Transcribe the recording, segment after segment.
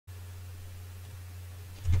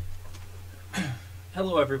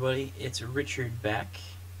Hello everybody, it's Richard back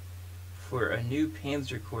for a new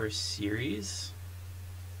Panzer Corps series.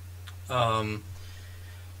 I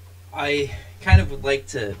kind of would like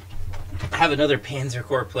to have another Panzer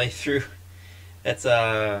Corps playthrough that's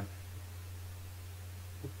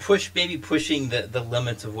pushing the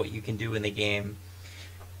limits of what you can do in the game.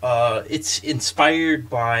 It's inspired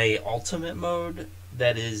by Ultimate Mode,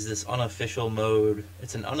 that is this unofficial mode.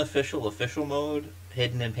 It's an unofficial official mode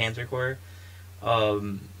hidden in Panzer Corps.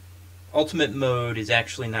 Ultimate mode is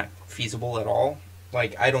actually not feasible at all.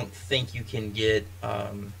 Like, I don't think you can get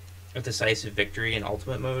a decisive victory in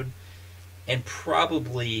ultimate mode, and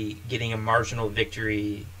probably getting a marginal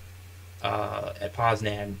victory at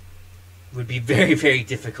Poznan would be very, very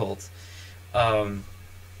difficult.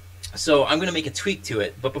 So I'm going to make a tweak to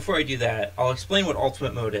it, but before I do that, I'll explain what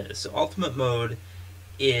ultimate mode is. So ultimate mode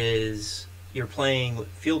is you're playing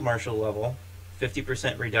field marshal level,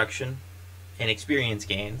 50% reduction in experience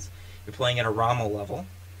gains. You're playing at a Rommel level,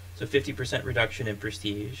 so 50% reduction in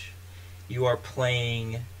prestige. You are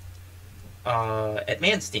playing at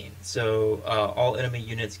Manstein, so all enemy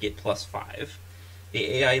units get +5.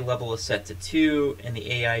 The AI level is set to 2, and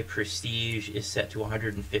the AI prestige is set to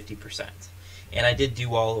 150%. And I did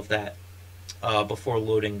do all of that before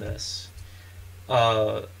loading this.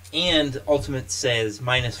 And Ultimate says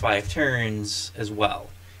 -5 turns as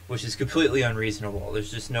well, which is completely unreasonable.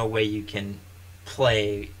 There's just no way you can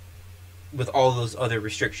play with all those other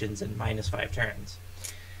restrictions and -5 turns.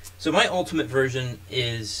 So my ultimate version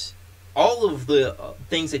is all of the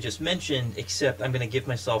things I just mentioned, except I'm going to give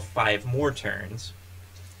myself 5 more turns.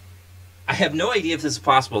 I have no idea if this is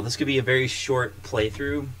possible. This could be a very short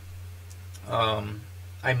playthrough.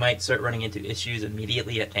 I might start running into issues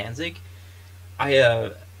immediately at Danzig.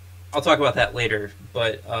 I'll talk about that later,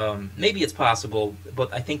 but maybe it's possible,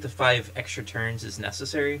 but I think the 5 extra turns is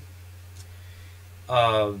necessary.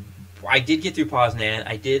 I did get through Poznan.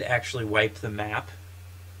 I did actually wipe the map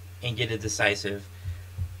and get a decisive.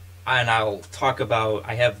 And I'll talk about,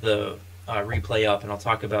 I have the replay up, and I'll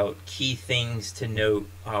talk about key things to note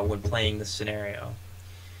when playing this scenario.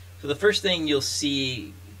 So the first thing you'll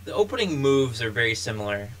see, the opening moves are very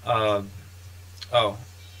similar. Oh,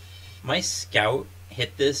 my scout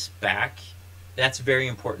hit this back. That's very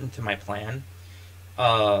important to my plan.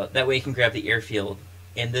 That way I can grab the airfield.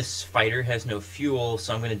 And this fighter has no fuel,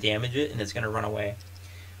 so I'm going to damage it, and it's going to run away.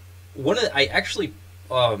 I actually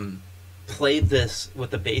played this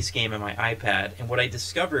with the base game on my iPad, and what I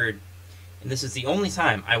discovered, and this is the only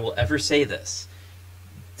time I will ever say this,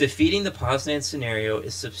 defeating the Poznan scenario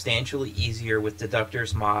is substantially easier with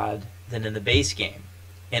Deducter's Mod than in the base game,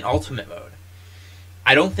 in Ultimate Mode.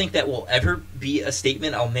 I don't think that will ever be a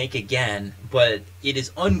statement I'll make again, but it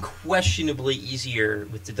is unquestionably easier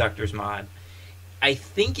with Deducter's Mod. I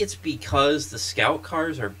think it's because the scout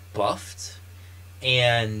cars are buffed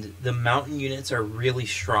and the mountain units are really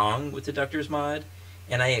strong with Deductor's Mod,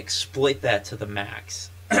 and I exploit that to the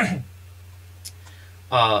max. And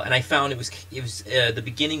I found it was the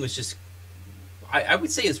beginning was just, I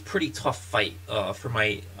would say it's a pretty tough fight for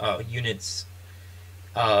my units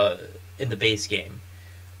in the base game.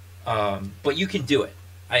 But you can do it.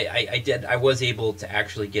 I was able to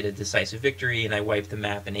actually get a decisive victory, and I wiped the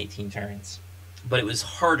map in 18 turns. But it was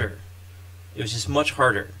harder. It was just much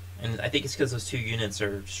harder. And I think it's because those 2 units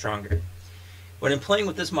are stronger. When I'm playing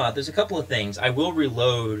with this mod, there's a couple of things. I will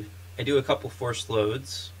reload. I do a couple forced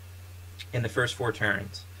loads in the first 4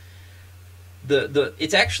 turns.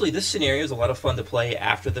 It's actually, this scenario is a lot of fun to play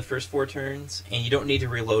after the first 4 turns, and you don't need to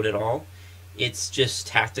reload at all. It's just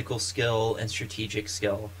tactical skill and strategic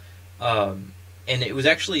skill. And it was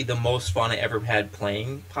actually the most fun I ever had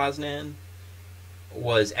playing Poznan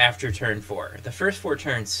was after turn 4. The first 4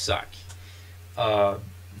 turns suck.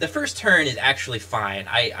 The first turn is actually fine.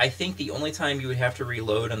 I think the only time you would have to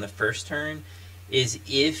reload on the first turn is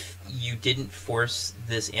if you didn't force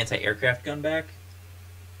this anti-aircraft gun back.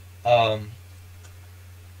 Then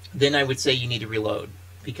I would say you need to reload,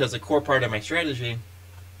 because a core part of my strategy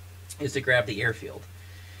is to grab the airfield.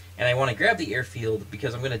 And I want to grab the airfield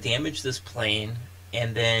because I'm going to damage this plane,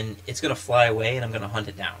 and then it's going to fly away, and I'm going to hunt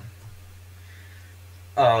it down.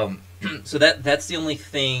 So that's the only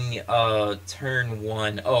thing, turn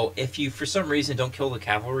 1. Oh, if you for some reason don't kill the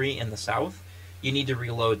cavalry in the south, you need to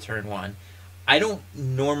reload turn 1. I don't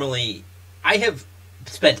normally, I have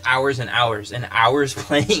spent hours and hours and hours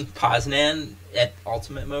playing Poznan at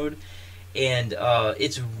Ultimate Mode, and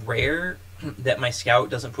it's rare that my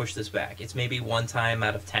scout doesn't push this back. It's maybe 1 time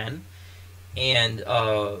out of 10, and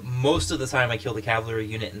most of the time I kill the cavalry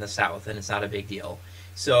unit in the south, and it's not a big deal.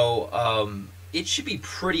 So it should be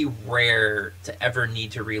pretty rare to ever need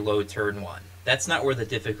to reload turn 1. That's not where the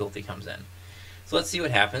difficulty comes in. So let's see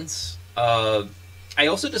what happens. I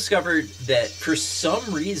also discovered that for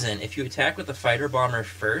some reason, if you attack with the fighter bomber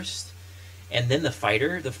first and then the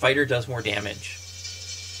fighter does more damage.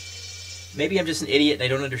 Maybe I'm just an idiot and I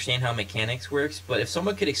don't understand how mechanics works, but if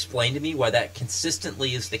someone could explain to me why that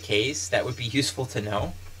consistently is the case, that would be useful to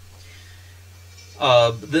know.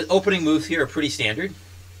 The opening moves here are pretty standard.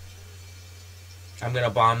 I'm going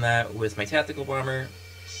to bomb that with my tactical bomber.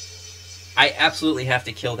 I absolutely have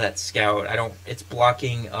to kill that scout. It's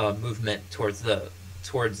blocking movement towards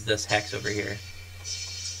this hex over here.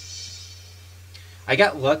 I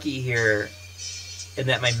got lucky here in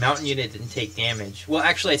that my mountain unit didn't take damage. Well,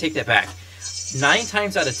 actually, I take that back. 9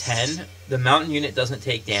 times out of 10, the mountain unit doesn't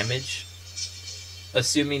take damage,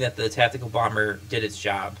 assuming that the tactical bomber did its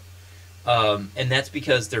job. And that's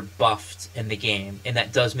because they're buffed in the game, and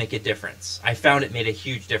that does make a difference. I found it made a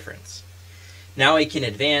huge difference. Now I can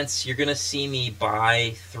advance. You're going to see me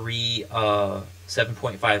buy 3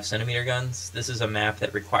 7.5 centimeter guns. This is a map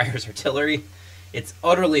that requires artillery. It's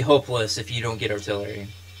utterly hopeless if you don't get artillery.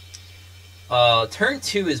 Turn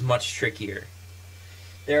 2 is much trickier.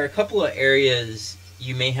 There are a couple of areas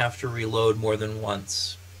you may have to reload more than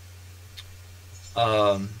once.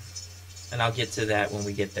 And I'll get to that when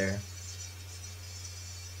we get there.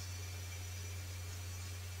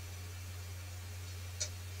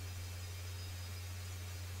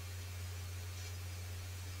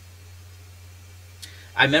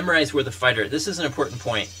 I memorized where the fighter... This is an important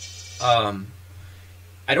point.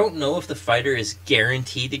 I don't know if the fighter is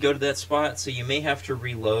guaranteed to go to that spot, so you may have to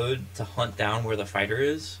reload to hunt down where the fighter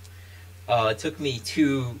is. It took me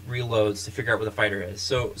 2 reloads to figure out where the fighter is.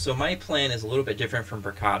 So my plan is a little bit different from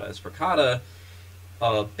Bricada's. Bricada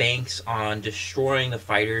banks on destroying the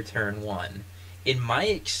fighter turn 1. In my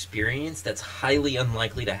experience, that's highly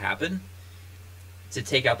unlikely to happen. To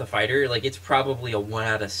take out the fighter, like, it's probably a 1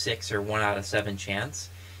 out of 6 or 1 out of 7 chance.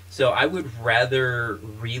 So I would rather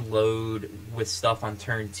reload with stuff on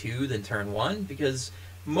turn 2 than turn 1, because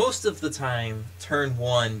most of the time, turn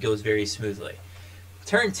 1 goes very smoothly.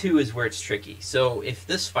 Turn 2 is where it's tricky. So if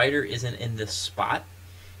this fighter isn't in this spot,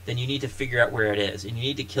 then you need to figure out where it is, and you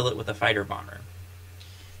need to kill it with a fighter bomber.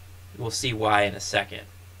 We'll see why in a second.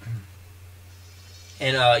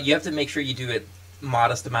 And you have to make sure you do it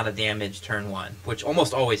modest amount of damage turn 1, which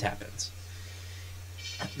almost always happens.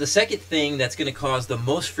 The second thing that's going to cause the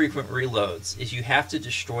most frequent reloads is you have to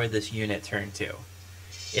destroy this unit turn 2.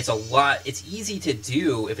 It's easy to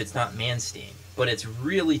do if it's not Manstein, but it's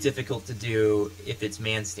really difficult to do if it's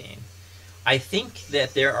Manstein. I think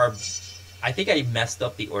I messed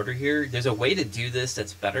up the order here. There's a way to do this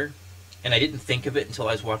that's better, and I didn't think of it until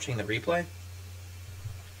I was watching the replay.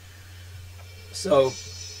 So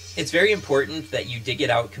it's very important that you dig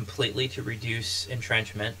it out completely to reduce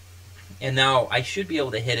entrenchment. And now I should be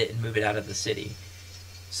able to hit it and move it out of the city.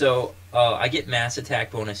 So I get mass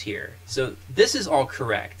attack bonus here. So this is all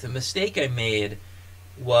correct. The mistake I made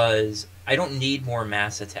was I don't need more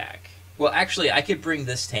mass attack. Well, actually, I could bring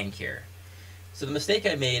this tank here. So the mistake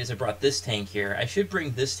I made is I brought this tank here. I should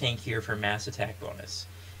bring this tank here for mass attack bonus.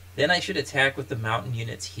 Then I should attack with the mountain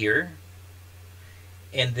units here.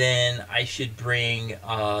 And then I should bring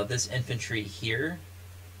this infantry here.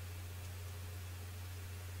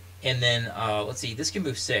 And then, let's see, this can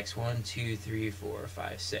move 6. 1, 2, 3, 4,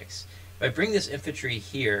 5, 6. If I bring this infantry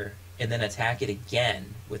here and then attack it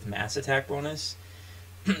again with mass attack bonus,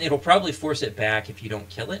 it'll probably force it back if you don't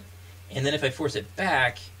kill it. And then if I force it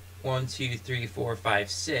back, 1, 2, 3, 4, 5,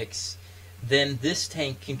 6, then this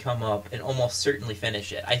tank can come up and almost certainly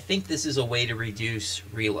finish it. I think this is a way to reduce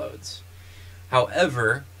reloads.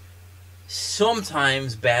 However,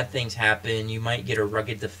 sometimes bad things happen. You might get a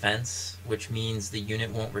rugged defense, which means the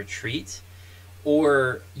unit won't retreat,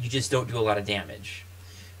 or you just don't do a lot of damage.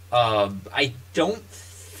 I don't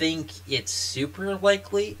think it's super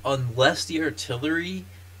likely unless the artillery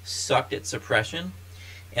sucked at suppression.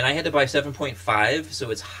 And I had to buy 7.5,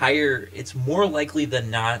 so it's higher. It's more likely than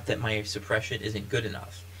not that my suppression isn't good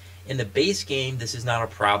enough. In the base game, this is not a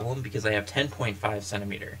problem because I have 10.5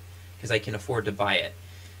 centimeter, because I can afford to buy it.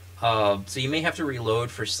 So you may have to reload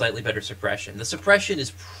for slightly better suppression. The suppression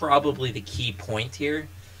is probably the key point here.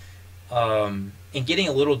 And getting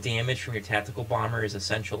a little damage from your tactical bomber is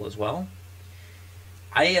essential as well.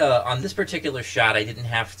 On this particular shot, I didn't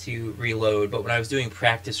have to reload, but when I was doing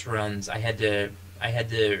practice runs, I had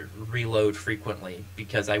to reload frequently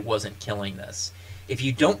because I wasn't killing this. If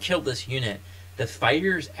you don't kill this unit, the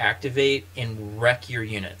fighters activate and wreck your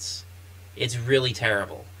units. It's really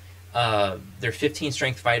terrible. They're 15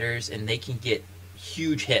 strength fighters, and they can get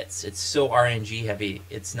huge hits. It's so RNG heavy.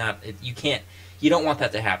 It's not. You don't want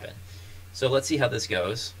that to happen. So let's see how this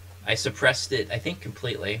goes. I suppressed it, I think,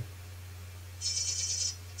 completely.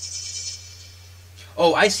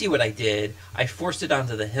 Oh, I see what I did. I forced it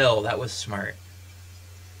onto the hill. That was smart.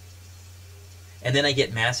 And then I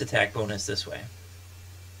get mass attack bonus this way.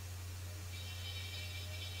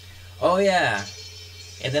 Oh, yeah.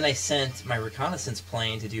 And then I sent my reconnaissance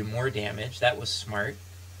plane to do more damage. That was smart,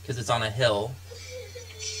 because it's on a hill.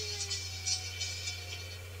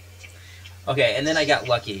 Okay, and then I got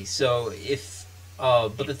lucky. So if...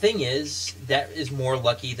 but the thing is, that is more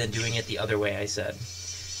lucky than doing it the other way, I said.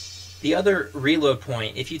 The other reload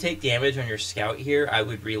point, if you take damage on your scout here, I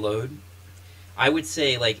would reload. I would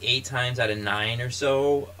say like 8 times out of 9 or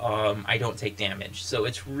so, I don't take damage. So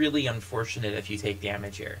it's really unfortunate if you take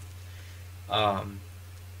damage here.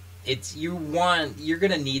 You're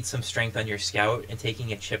gonna need some strength on your scout, and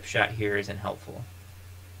taking a chip shot here isn't helpful.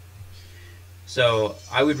 So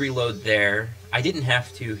I would reload there. I didn't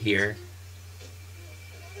have to here.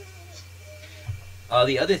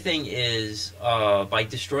 The other thing is, by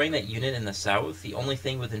destroying that unit in the south, the only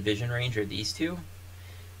thing within vision range are these two.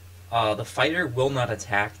 The fighter will not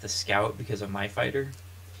attack the scout because of my fighter,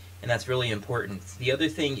 and that's really important. The other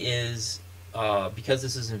thing is, because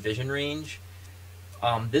this is in vision range,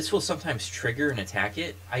 this will sometimes trigger and attack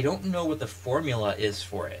it. I don't know what the formula is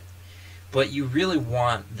for it, but you really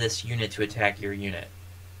want this unit to attack your unit.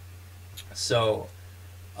 So,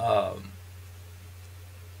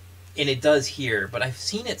 and it does here, but I've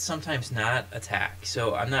seen it sometimes not attack,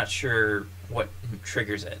 so I'm not sure what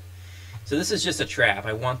triggers it. So this is just a trap.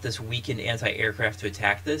 I want this weakened anti-aircraft to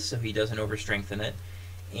attack this so he doesn't overstrengthen it,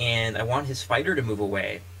 and I want his fighter to move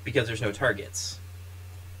away because there's no targets.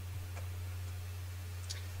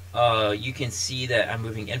 You can see that I'm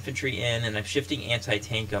moving infantry in, and I'm shifting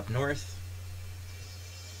anti-tank up north.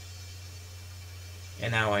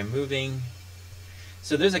 And now I'm moving.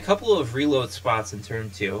 So there's a couple of reload spots in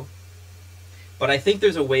turn 2. But I think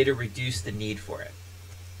there's a way to reduce the need for it.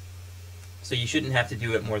 So you shouldn't have to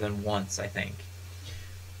do it more than once, I think.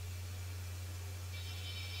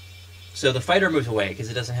 So the fighter moves away because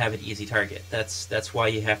it doesn't have an easy target. That's why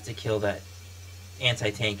you have to kill that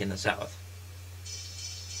anti-tank in the south.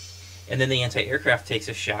 And then the anti-aircraft takes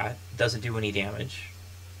a shot, doesn't do any damage.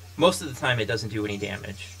 Most of the time it doesn't do any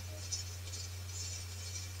damage.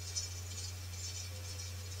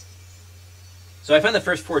 So I find the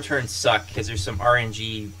first 4 turns suck because there's some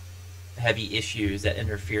RNG heavy issues that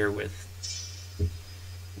interfere with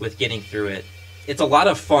getting through it. It's a lot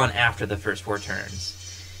of fun after the first 4 turns.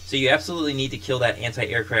 So you absolutely need to kill that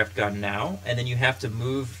anti-aircraft gun now, and then you have to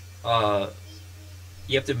move the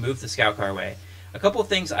scout car away. A couple of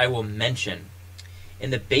things I will mention. In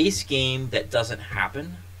the base game, that doesn't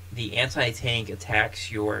happen. The anti-tank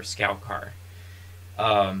attacks your scout car.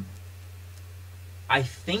 I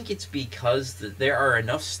think it's because there are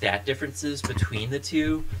enough stat differences between the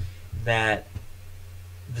two that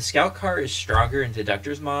the scout car is stronger in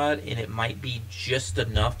Deductor's Mod, and it might be just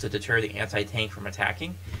enough to deter the anti-tank from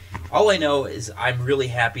attacking. All I know is I'm really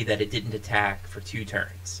happy that it didn't attack for 2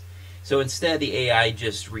 turns. So instead, the AI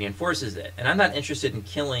just reinforces it. And I'm not interested in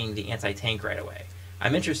killing the anti-tank right away.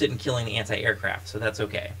 I'm interested in killing the anti-aircraft, so that's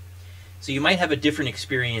okay. So you might have a different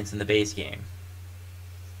experience in the base game.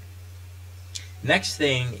 Next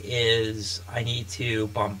thing is I need to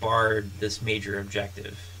bombard this major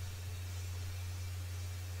objective.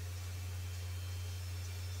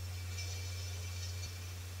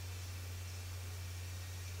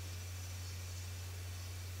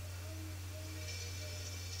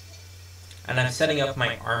 And I'm setting up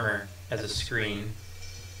my armor as a screen.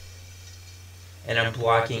 And I'm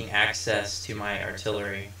blocking access to my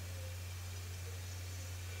artillery.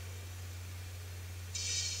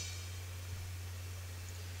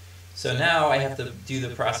 So now I have to do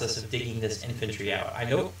the process of digging this infantry out. I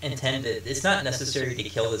don't intend it. It's not necessary to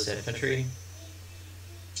kill this infantry.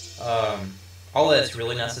 All that's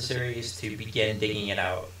really necessary is to begin digging it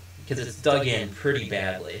out, because it's dug in pretty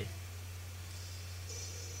badly.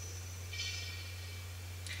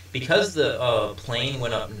 Because the plane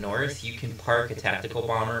went up north, you can park a tactical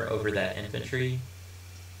bomber over that infantry.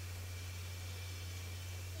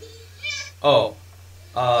 Oh,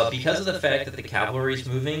 because of the fact that the cavalry's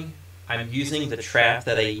moving, I'm using the trap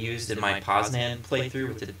that I used in my Poznan playthrough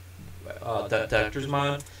with the Deducter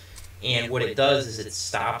Mod, and what it does is it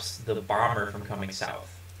stops the bomber from coming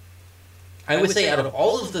south. I would say out of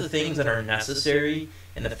all of the things that are necessary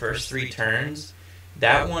in the first 3 turns,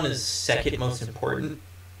 that one is second most important.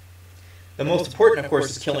 The most important, of course,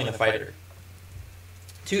 is killing the fighter.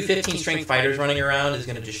 2 15-strength fighters running around is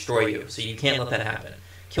going to destroy you, so you can't let that happen.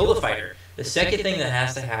 Kill the fighter. The second thing that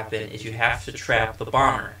has to happen is you have to trap the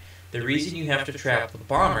bomber. The reason you have to trap the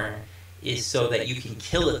bomber is so that you can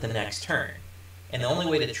kill it the next turn. And the only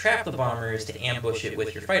way to trap the bomber is to ambush it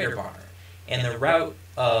with your fighter bomber. And the route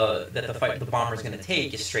that the bomber is going to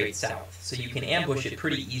take is straight south. So you can ambush it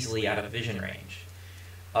pretty easily out of vision range.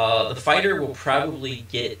 The fighter will probably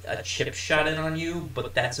get a chip shot in on you,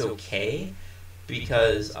 but that's okay.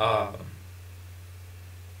 Because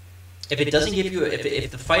if it doesn't give you...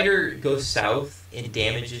 If the fighter goes south and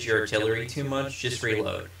damages your artillery too much, just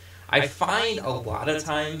reload. I find a lot of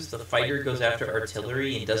times the fighter goes after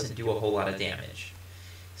artillery and doesn't do a whole lot of damage.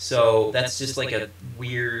 So that's just like a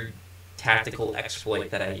weird tactical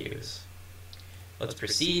exploit that I use. Let's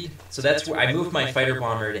proceed. So that's where I moved my fighter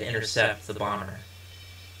bomber to intercept the bomber.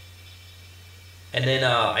 And then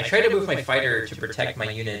I tried to move my fighter to protect my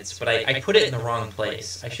units, but I put it in the wrong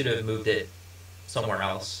place. I should have moved it somewhere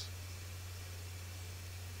else.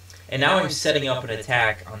 And now I'm setting up an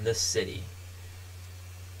attack on this city.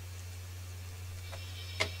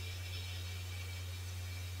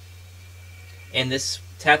 And this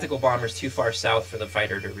tactical bomber is too far south for the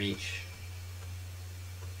fighter to reach.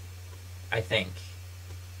 I think.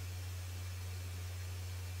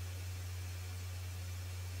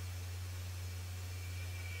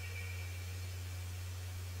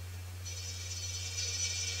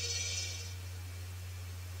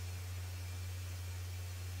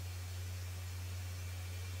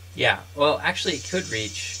 Yeah, well, actually it could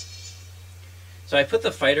reach. So I put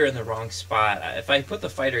the fighter in the wrong spot. If I put the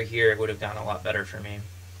fighter here, it would have gone a lot better for me.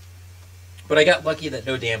 But I got lucky that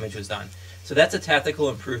no damage was done. So that's a tactical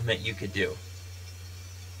improvement you could do.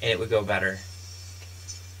 And it would go better.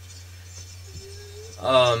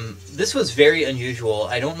 This was very unusual.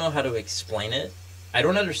 I don't know how to explain it. I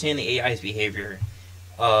don't understand the AI's behavior.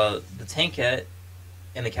 The tankette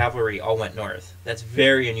and the cavalry all went north. That's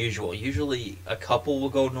very unusual. Usually a couple will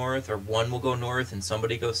go north or one will go north and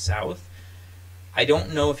somebody goes south. I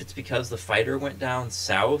don't know if it's because the fighter went down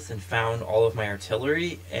south and found all of my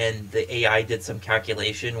artillery and the AI did some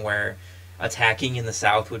calculation where attacking in the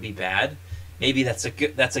south would be bad. Maybe that's a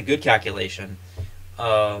good calculation.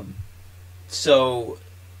 So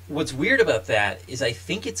what's weird about that is I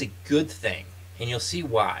think it's a good thing, and you'll see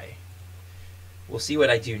why. We'll see what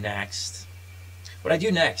I do next. What I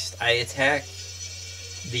do next, I attack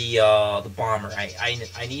the bomber.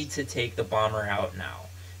 I need to take the bomber out now.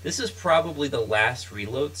 This is probably the last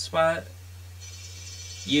reload spot.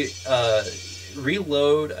 You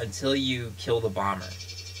reload until you kill the bomber,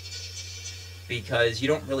 because you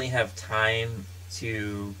don't really have time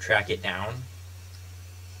to track it down.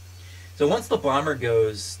 So once the bomber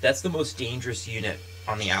goes, that's the most dangerous unit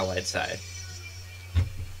on the Allied side.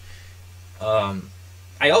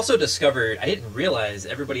 I also discovered, I didn't realize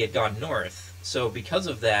everybody had gone north, so because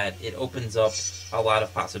of that, it opens up a lot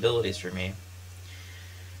of possibilities for me.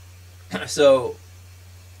 So,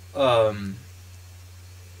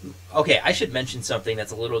 okay, I should mention something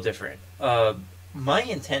that's a little different. My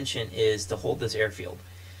intention is to hold this airfield.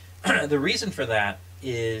 The reason for that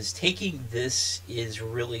is taking this is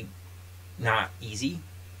really not easy,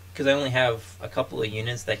 because I only have a couple of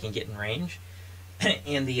units that can get in range,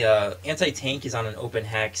 and the anti-tank is on an open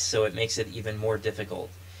hex, so it makes it even more difficult.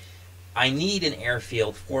 I need an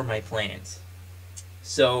airfield for my planes.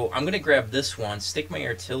 So I'm going to grab this one, stick my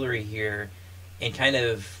artillery here, and kind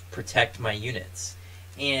of protect my units.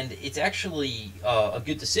 And it's actually a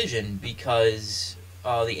good decision because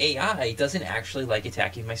the AI doesn't actually like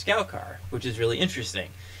attacking my scout car, which is really interesting.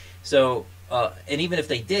 So, and even if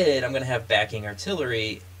they did, I'm going to have backing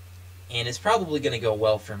artillery, and it's probably going to go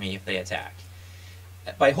well for me if they attack.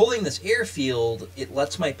 By holding this airfield, it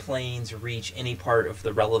lets my planes reach any part of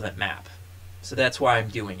the relevant map. So that's why I'm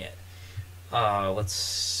doing it.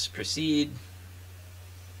 Let's proceed.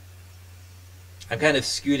 I'm kind of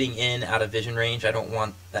scooting in out of vision range. I don't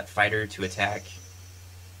want that fighter to attack.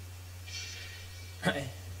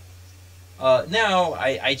 Now,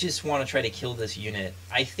 I just want to try to kill this unit.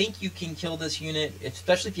 I think you can kill this unit,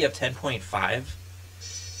 especially if you have 10.5.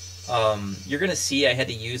 You're going to see I had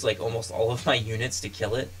to use like almost all of my units to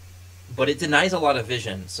kill it. But it denies a lot of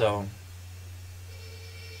vision, so...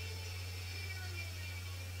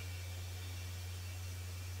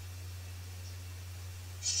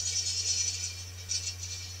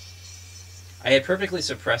 I had perfectly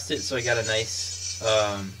suppressed it, so I got a nice,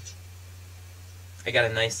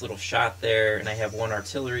 little shot there, and I have one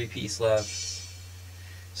artillery piece left.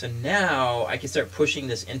 So now I can start pushing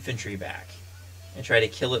this infantry back and try to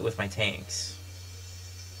kill it with my tanks.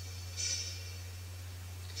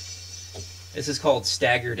 This is called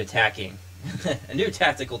staggered attacking, a new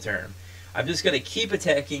tactical term. I'm just going to keep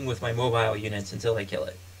attacking with my mobile units until I kill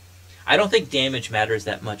it. I don't think damage matters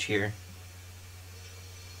that much here.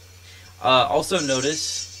 Also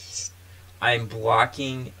notice I'm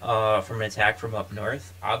blocking from an attack from up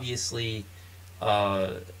north. Obviously,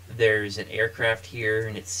 there's an aircraft here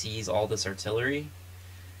and it sees all this artillery.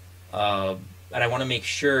 And I want to make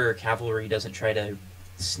sure cavalry doesn't try to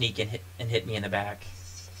sneak and hit me in the back.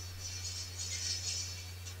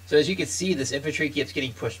 So as you can see, this infantry keeps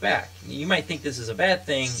getting pushed back. You might think this is a bad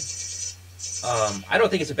thing. I don't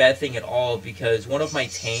think it's a bad thing at all, because one of my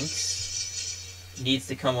tanks needs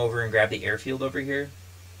to come over and grab the airfield over here.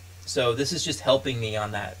 So this is just helping me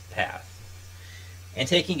on that path. And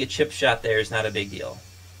taking a chip shot there is not a big deal.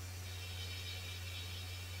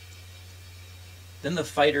 Then the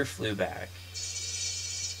fighter flew back.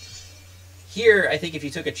 Here, I think if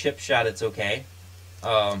you took a chip shot, it's okay.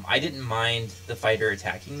 I didn't mind the fighter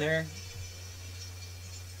attacking there.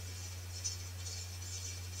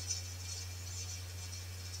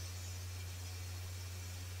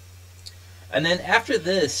 And then after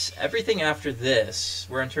this, everything after this,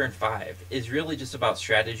 we're on turn 5, is really just about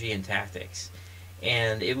strategy and tactics.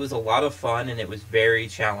 And it was a lot of fun, and it was very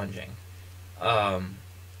challenging.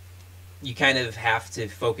 You kind of have to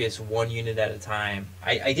focus one unit at a time.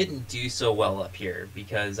 I didn't do so well up here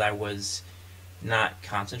because I was not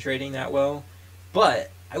concentrating that well,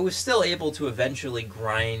 but I was still able to eventually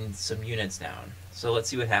grind some units down. So let's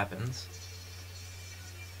see what happens.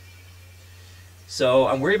 So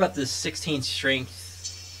I'm worried about this 16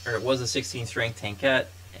 strength, or it was a 16 strength tankette,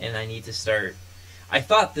 and I need to start. I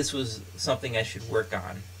thought this was something I should work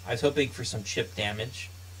on. I was hoping for some chip damage.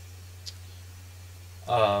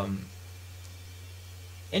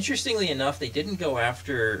 Interestingly enough, they didn't go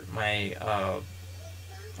after my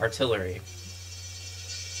artillery.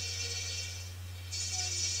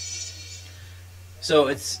 So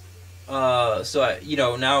it's, you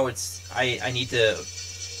know, now it's, I need to,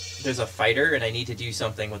 there's a fighter and I need to do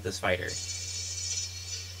something with this fighter.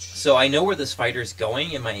 So I know where this fighter's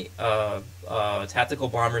going, and my tactical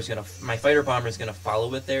bomber's gonna, my fighter bomber's gonna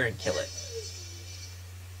follow it there and kill it.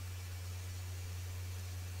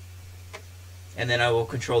 And then I will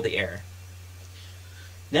control the air.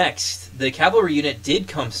 Next, the cavalry unit did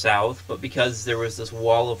come south, but because there was this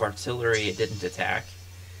wall of artillery, it didn't attack.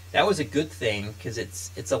 That was a good thing, because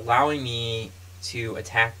it's allowing me to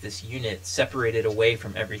attack this unit separated away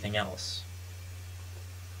from everything else.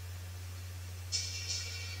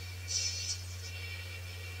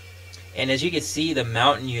 And as you can see, the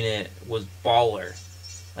mountain unit was baller.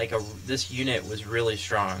 Like, this unit was really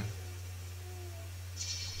strong.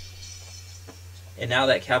 And now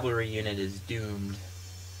that cavalry unit is doomed.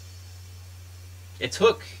 It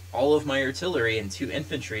took all of my artillery and 2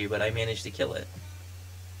 infantry, but I managed to kill it.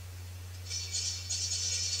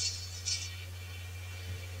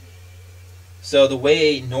 So the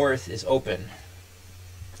way north is open.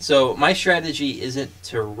 So my strategy isn't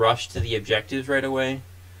to rush to the objectives right away,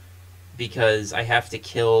 because I have to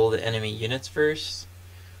kill the enemy units first.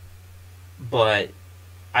 But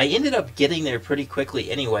I ended up getting there pretty quickly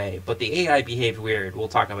anyway, but the AI behaved weird. We'll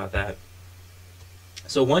talk about that.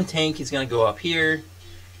 So one tank is going to go up here.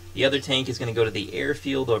 The other tank is going to go to the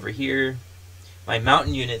airfield over here. My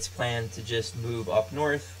mountain units plan to just move up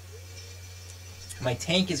north. My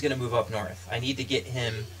tank is going to move up north. I need to get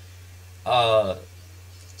him to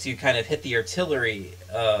kind of hit the artillery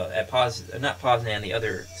at not Poznan, the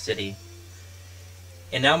other city.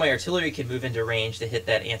 And now my artillery can move into range to hit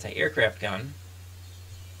that anti-aircraft gun.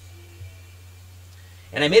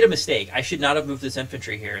 And I made a mistake. I should not have moved this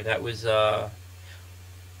infantry here. That was, I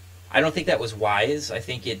don't think that was wise. I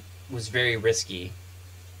think it was very risky.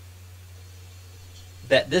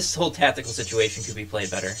 That this whole tactical situation could be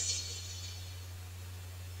played better.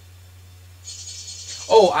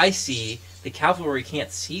 Oh, I see. The cavalry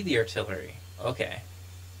can't see the artillery. Okay.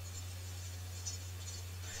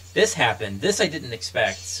 This happened. This I didn't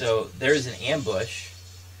expect. So there's an ambush.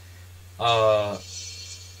 That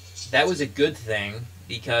was a good thing,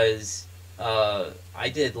 because I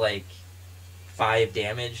did like 5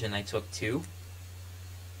 damage and I took 2.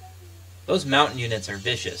 Those mountain units are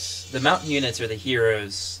vicious. The mountain units are the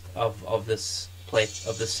heroes of this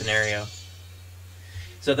scenario.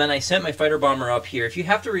 So then I sent my fighter bomber up here. If you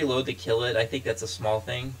have to reload to kill it, I think that's a small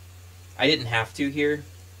thing. I didn't have to here.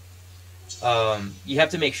 You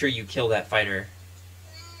have to make sure you kill that fighter.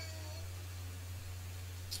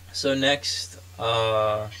 So next,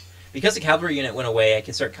 because the cavalry unit went away, I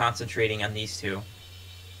can start concentrating on these 2.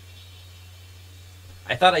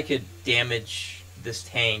 I thought I could damage this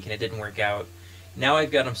tank, and it didn't work out. Now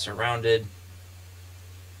I've got them surrounded.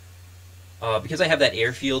 Because I have that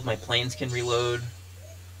airfield, my planes can reload.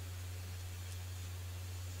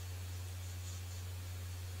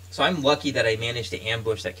 So I'm lucky that I managed to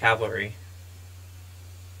ambush that cavalry.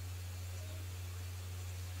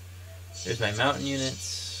 There's my mountain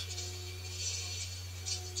units.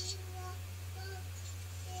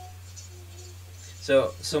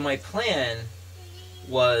 So my plan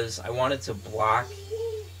was I wanted to block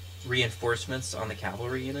reinforcements on the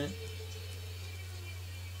cavalry unit.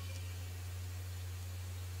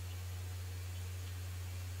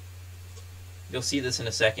 You'll see this in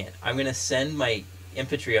a second. I'm going to send my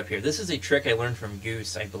infantry up here. This is a trick I learned from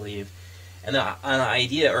Goose, I believe. And the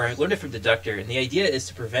idea, or I learned it from Deductor, and the idea is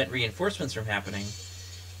to prevent reinforcements from happening.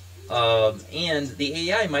 And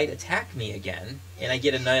the AI might attack me again, and I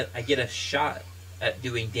get a shot at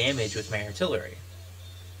doing damage with my artillery.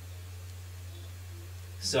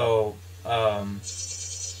 So, and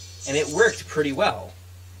it worked pretty well.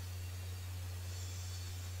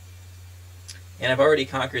 And I've already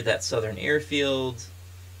conquered that southern airfield.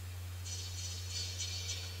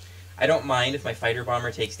 I don't mind if my fighter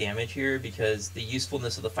bomber takes damage here, because the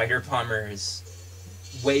usefulness of the fighter bomber is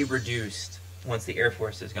way reduced once the Air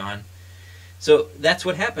Force is gone. So that's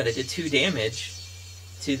what happened. I did 2 damage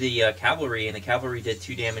to the cavalry, and the cavalry did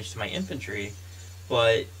 2 damage to my infantry,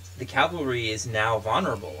 but the cavalry is now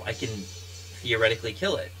vulnerable. I can theoretically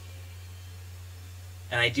kill it.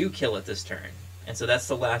 And I do kill it this turn. And so that's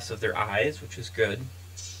the last of their eyes, which is good.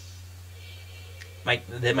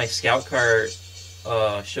 Then my scout car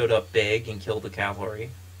showed up big and killed the cavalry.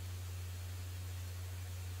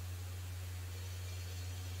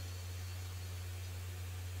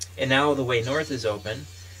 And now the way north is open.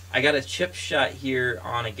 I got a chip shot here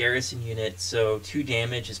on a garrison unit, so 2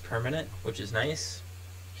 damage is permanent, which is nice.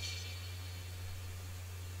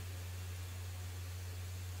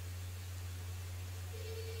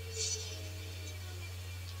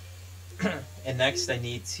 And next I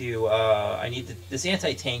need to, this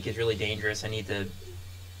anti-tank is really dangerous. I need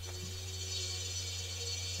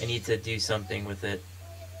to do something with it.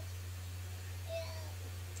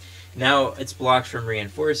 Now it's blocked from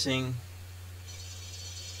reinforcing.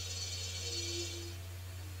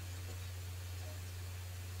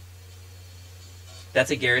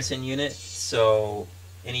 That's a garrison unit, so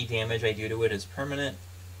any damage I do to it is permanent.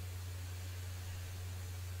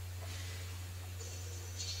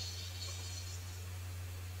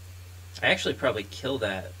 I actually probably kill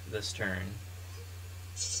that this turn.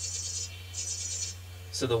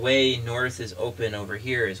 So the way north is open over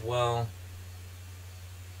here as well.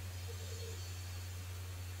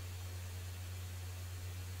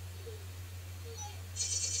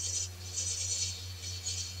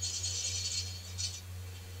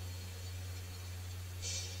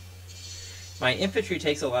 My infantry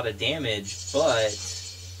takes a lot of damage, but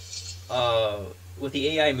with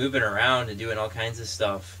the AI moving around and doing all kinds of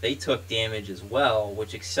stuff, they took damage as well,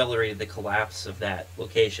 which accelerated the collapse of that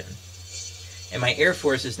location. And my Air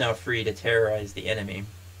Force is now free to terrorize the enemy.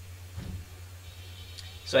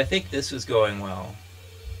 So I think this was going well.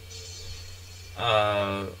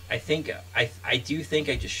 I do think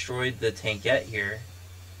I destroyed the tankette here.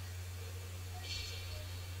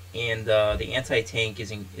 And the anti-tank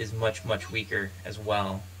is much weaker as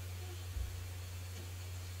well.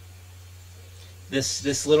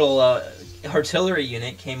 This little artillery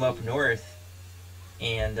unit came up north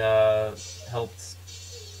and helped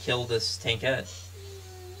kill this tankette.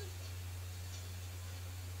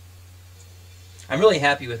 I'm really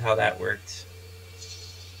happy with how that worked.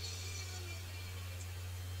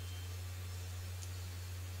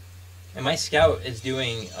 And my scout is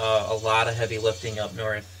doing a lot of heavy lifting up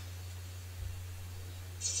north.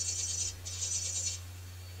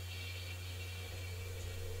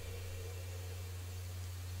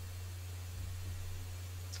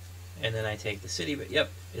 And then I take the city, but yep,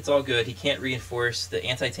 it's all good. He can't reinforce. The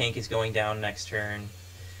anti-tank is going down next turn.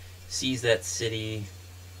 Seize that city.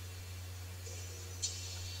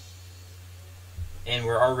 And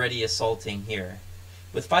we're already assaulting here.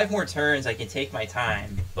 With 5 more turns, I can take my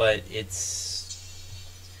time, but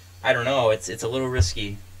it's... I don't know, it's a little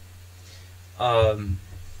risky. For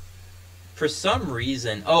some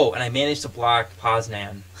reason... Oh, and I managed to block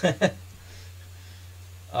Poznan.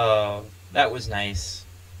 That was nice.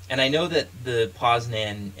 And I know that the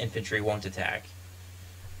Poznan infantry won't attack.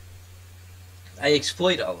 I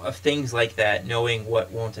exploit things like that, knowing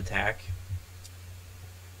what won't attack.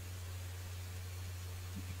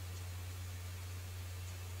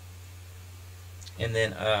 And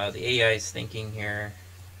then the AI is thinking here.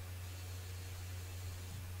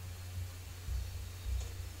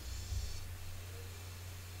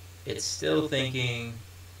 It's still thinking.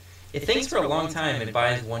 It thinks for a long time and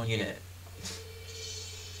buys 1 unit.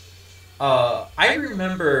 I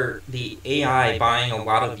remember the AI buying a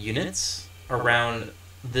lot of units around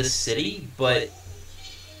this city, but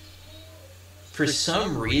for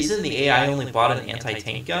some reason the AI only bought an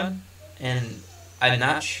anti-tank gun, and I'm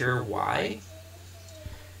not sure why.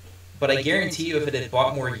 But I guarantee you, if it had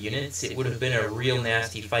bought more units, it would have been a real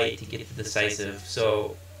nasty fight to get the decisive.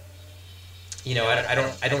 So,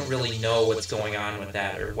 I don't really know what's going on with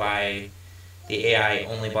that or why the AI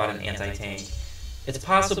only bought an anti-tank. It's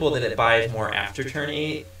possible that it buys more after turn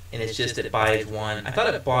 8, and it's just it buys one. I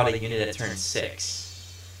thought it bought a unit at turn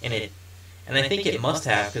 6, and I think it must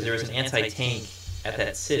have because there was an anti-tank at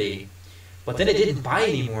that city, but then it didn't buy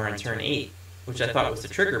any more on turn 8, which I thought was the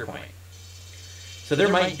trigger point. So there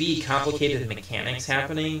might be complicated mechanics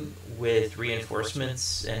happening with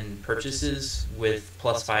reinforcements and purchases with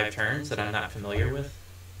 +5 turns that I'm not familiar with.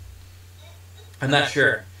 I'm not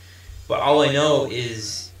sure, but all I know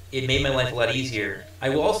is it made my life a lot easier. I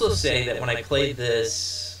will also say that when I played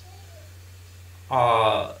this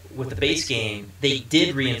with the base game, they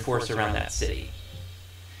did reinforce around that city.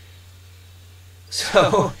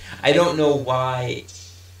 So I don't know why.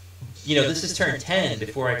 This is turn 10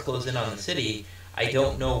 before I close in on the city. I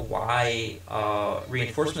don't know why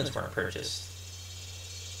reinforcements weren't purchased.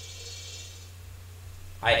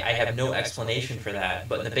 I have no explanation for that,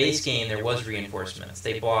 but in the base game there was reinforcements.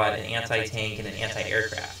 They bought an anti-tank and an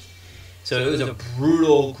anti-aircraft. So it was a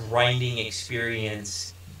brutal grinding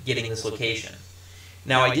experience getting this location.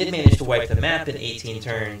 Now I did manage to wipe the map in 18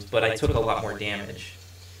 turns, but I took a lot more damage.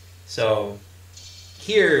 So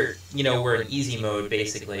here, we're in easy mode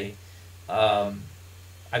basically.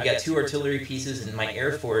 I've got 2 artillery pieces and my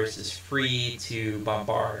air force is free to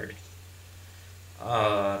bombard.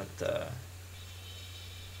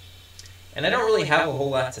 And I don't really have a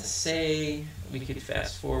whole lot to say. We could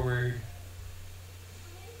fast forward.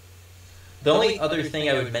 The only other thing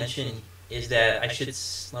I would mention is that I should...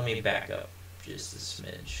 Let me back up just a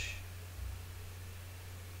smidge.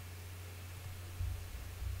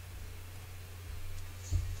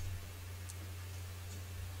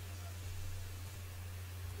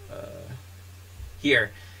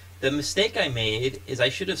 Here. The mistake I made is I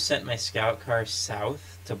should have sent my scout car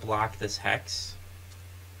south to block this hex.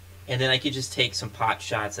 And then I could just take some pot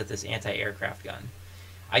shots at this anti-aircraft gun.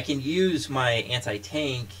 I can use my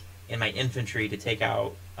anti-tank and my infantry to take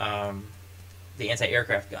out the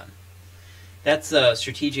anti-aircraft gun. That's a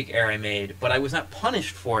strategic error I made, but I was not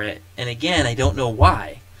punished for it. And again, I don't know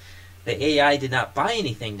why. The AI did not buy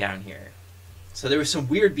anything down here. So there was some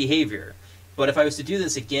weird behavior. But if I was to do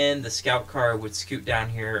this again, the scout car would scoot down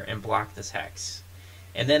here and block this hex.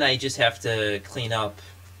 And then I just have to clean up.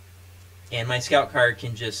 And my scout car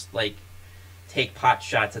can just, take pot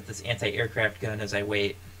shots at this anti-aircraft gun as I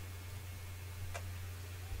wait.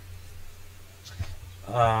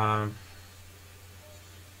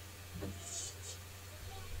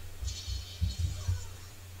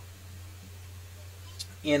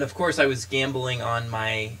 And of course I was gambling on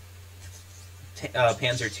my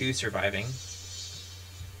Panzer II surviving.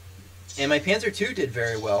 And my Panzer II did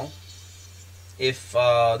very well. If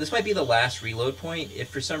this might be the last reload point. If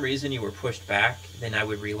for some reason you were pushed back, then I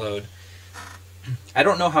would reload. I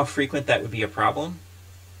don't know how frequent that would be a problem,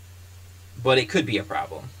 but it could be a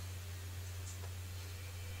problem.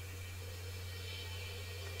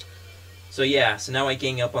 So yeah, so now I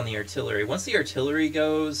gang up on the artillery. Once the artillery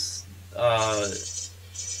goes,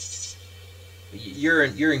 you're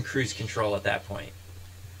in cruise control at that point.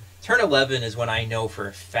 Turn 11 is when I know for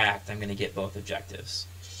a fact I'm going to get both objectives.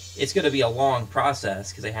 It's going to be a long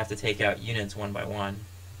process because I have to take out units one by one.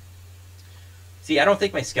 See, I don't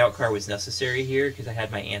think my scout car was necessary here because I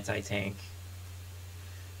had my anti-tank.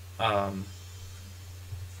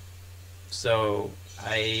 So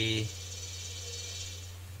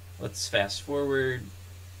let's fast forward.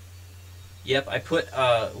 Yep, I put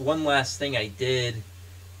one last thing I did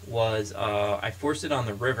was I forced it on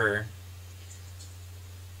the river,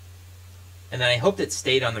 and then I hoped it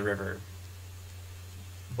stayed on the river,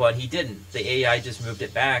 but he didn't. The AI just moved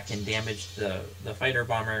it back and damaged the fighter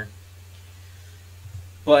bomber.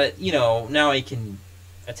 But now I can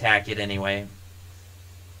attack it anyway.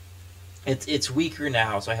 It's weaker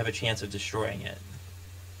now, so I have a chance of destroying it.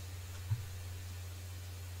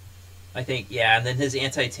 I think, yeah, and then his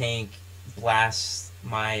anti-tank blasts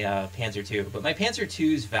my Panzer II. But my Panzer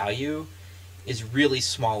II's value is really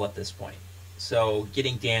small at this point. So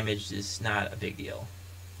getting damaged is not a big deal.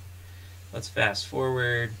 Let's fast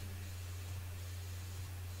forward.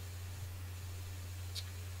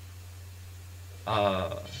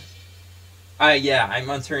 Yeah, I'm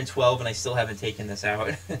on turn 12 and I still haven't taken this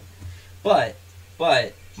out. but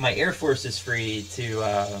my Air Force is free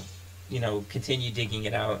to you know, continue digging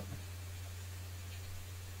it out.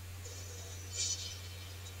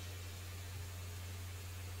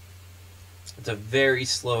 It's a very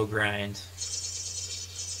slow grind.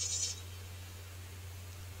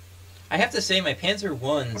 I have to say, my Panzer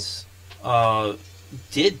 1s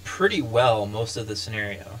did pretty well most of the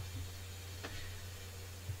scenario.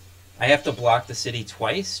 I have to block the city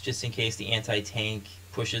twice, just in case the anti-tank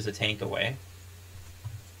pushes a tank away.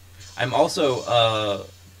 I'm also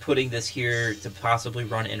putting this here to possibly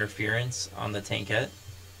run interference on the tankette.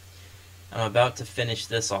 I'm about to finish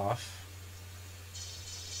this off.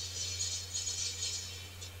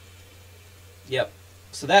 Yep.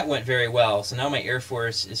 So that went very well. So now my Air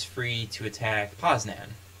Force is free to attack Poznan,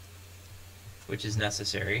 which is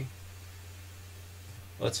necessary.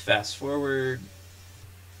 Let's fast forward.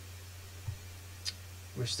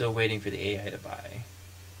 We're still waiting for the AI to buy.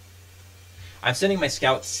 I'm sending my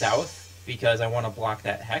scouts south because I want to block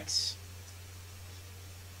that hex.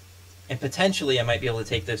 And potentially I might be able to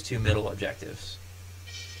take those two middle objectives.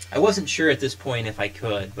 I wasn't sure at this point if I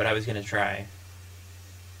could, but I was going to try.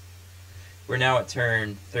 We're now at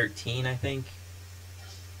turn 13, I think.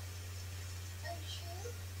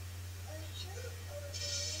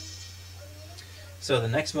 So the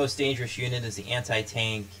next most dangerous unit is the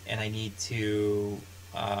anti-tank, and I need to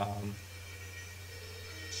kind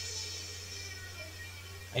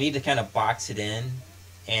of box it in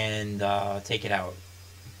and take it out.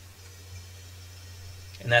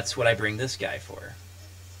 And that's what I bring this guy for.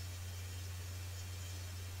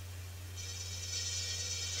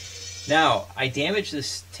 Now, I damaged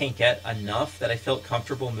this tankette enough that I felt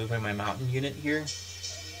comfortable moving my mountain unit here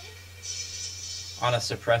on a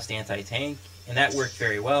suppressed anti-tank, and that worked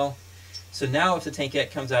very well. So now if the tankette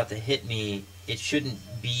comes out to hit me, it shouldn't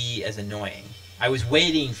be as annoying. I was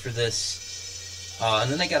waiting for this,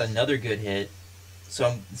 and then I got another good hit.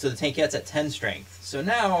 So the tankette's at 10 strength. So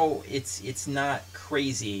now it's not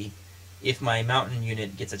crazy if my mountain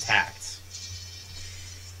unit gets attacked.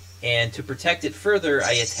 And to protect it further,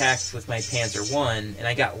 I attacked with my Panzer 1, and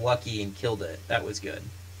I got lucky and killed it. That was good.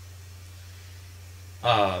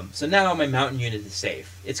 So now my mountain unit is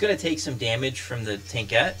safe. It's going to take some damage from the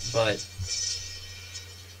tankette, but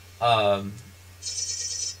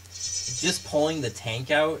just pulling the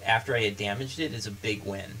tank out after I had damaged it is a big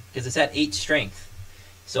win, because it's at 8 strength.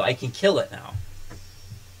 So I can kill it now.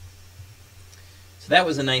 So that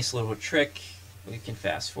was a nice little trick. We can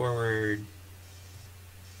fast forward.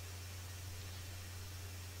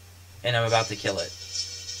 And I'm about to kill it.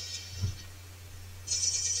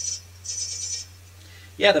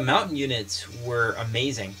 Yeah, the mountain units were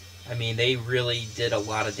amazing. I mean, they really did a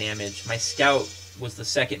lot of damage. My scout was the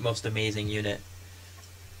second most amazing unit.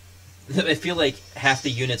 I feel like half the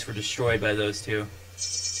units were destroyed by those two.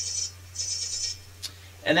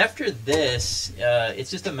 And after this, it's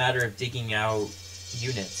just a matter of digging out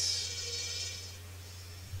units.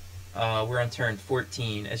 We're on turn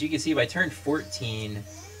 14. As you can see, by turn 14...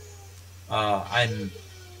 I'm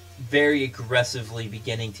very aggressively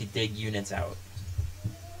beginning to dig units out.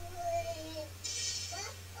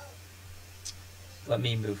 Let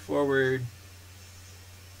me move forward.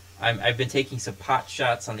 I've been taking some pot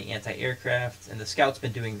shots on the anti-aircraft, and the scout's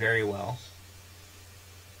been doing very well.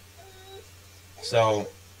 So,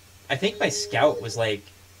 I think my scout was like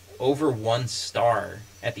over 1 star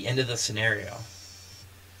at the end of the scenario.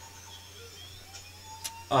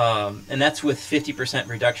 And that's with 50%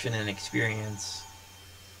 reduction in experience.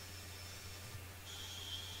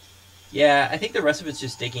 Yeah, I think the rest of it's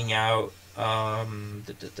just digging out.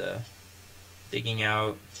 Digging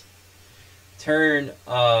out. Turn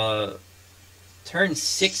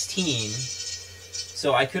 16.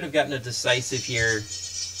 So I could have gotten a decisive here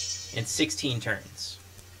in 16 turns.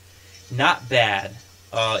 Not bad.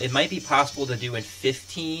 It might be possible to do in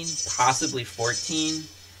 15, possibly 14.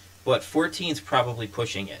 But 14 is probably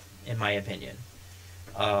pushing it, in my opinion.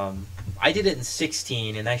 I did it in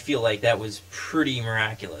 16, and I feel like that was pretty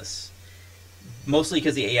miraculous. Mostly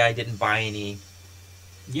because the AI didn't buy any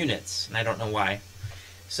units, and I don't know why.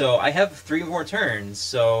 So I have 3 more turns,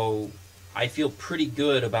 so I feel pretty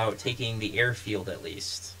good about taking the airfield at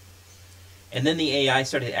least. And then the AI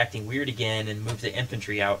started acting weird again and moved the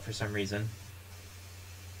infantry out for some reason.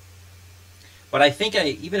 But I think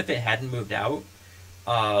even if it hadn't moved out,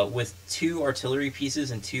 with 2 artillery pieces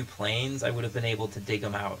and 2 planes, I would have been able to dig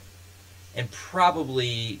them out and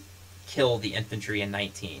probably kill the infantry in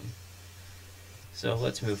 19. So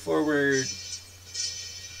let's move forward.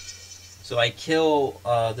 So I kill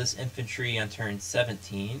this infantry on turn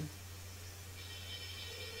 17.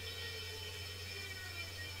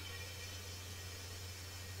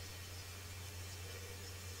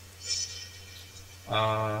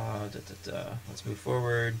 Let's move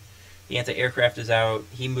forward. The anti-aircraft is out.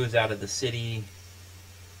 He moves out of the city.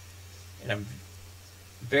 And I'm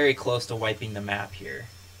very close to wiping the map here.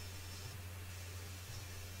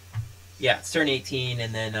 Yeah, it's turn 18,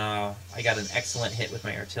 and then I got an excellent hit with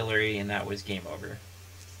my artillery, and that was game over.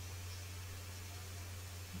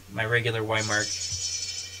 My regular Y mark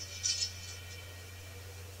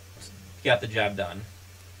got the job done.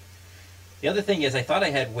 The other thing is I thought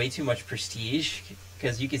I had way too much prestige,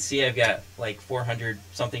 because you can see I've got like 400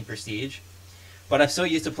 something prestige, but I'm so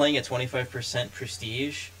used to playing at 25%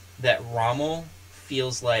 prestige that Rommel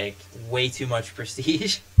feels like way too much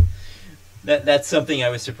prestige. That's something I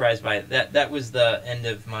was surprised by. That was the end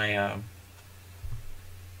of my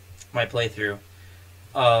my playthrough.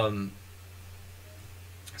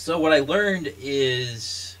 So what I learned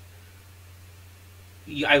is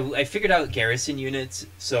I figured out garrison units.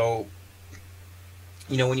 So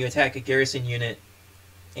you know, when you attack a garrison unit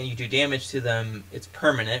and you do damage to them, it's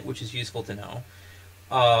permanent, which is useful to know.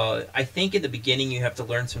 I think in the beginning you have to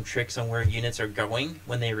learn some tricks on where units are going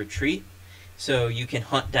when they retreat, so you can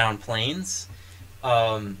hunt down planes.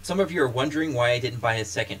 Some of you are wondering why I didn't buy a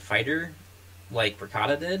second fighter like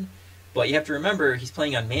Ricotta did, but you have to remember he's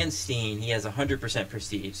playing on Manstein. He has 100%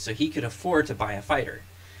 prestige, so he could afford to buy a fighter.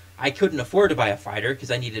 I couldn't afford to buy a fighter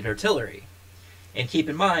because I needed artillery. And keep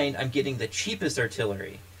in mind, I'm getting the cheapest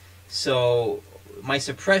artillery, so my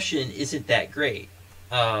suppression isn't that great.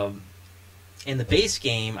 In the base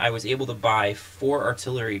game, I was able to buy 4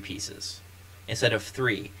 artillery pieces instead of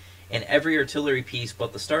 3. And every artillery piece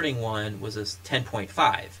but the starting one was a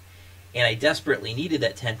 10.5. And I desperately needed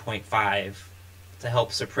that 10.5 to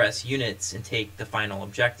help suppress units and take the final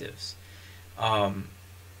objectives.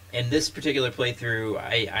 In this particular playthrough,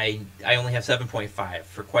 I only have 7.5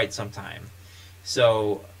 for quite some time.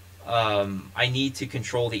 So I need to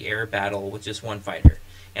control the air battle with just one fighter.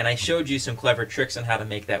 And I showed you some clever tricks on how to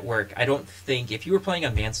make that work. I don't think, if you were playing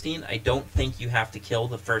on Manstein, I don't think you have to kill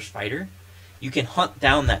the first fighter. You can hunt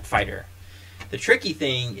down that fighter. The tricky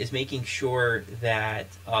thing is making sure that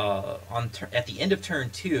at the end of turn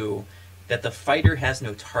 2, that the fighter has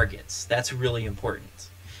no targets. That's really important.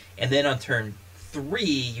 And then on turn 3,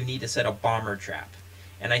 you need to set a bomber trap.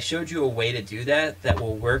 And I showed you a way to do that that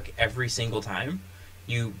will work every single time.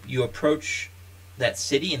 You approach that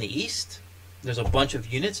city in the east. There's a bunch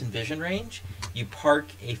of units in vision range. You park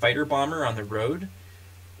a fighter bomber on the road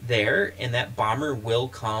there, and that bomber will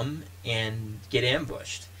come and get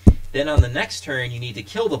ambushed. Then on the next turn, you need to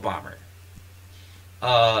kill the bomber.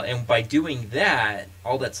 And by doing that,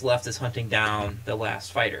 all that's left is hunting down the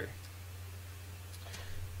last fighter.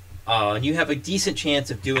 And you have a decent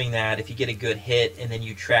chance of doing that if you get a good hit and then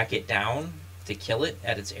you track it down to kill it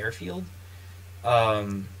at its airfield.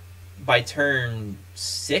 By turn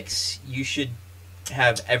 6, you should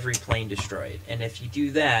have every plane destroyed. And if you do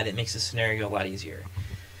that, it makes the scenario a lot easier.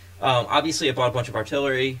 Obviously, I bought a bunch of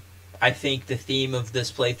artillery. I think the theme of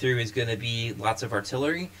this playthrough is going to be lots of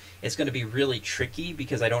artillery. It's going to be really tricky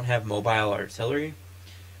because I don't have mobile artillery.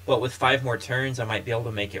 But with 5 more turns, I might be able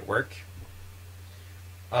to make it work.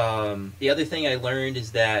 The other thing I learned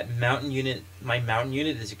is that my mountain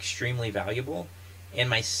unit is extremely valuable, and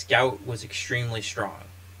my scout was extremely strong.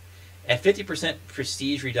 At 50%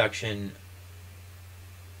 prestige reduction,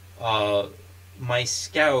 my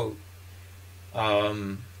scout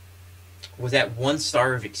was at 1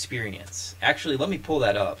 star of experience. Actually, let me pull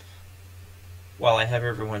that up while I have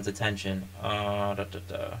everyone's attention.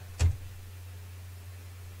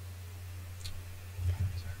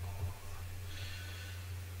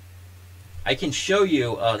 I can show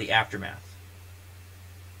you the aftermath.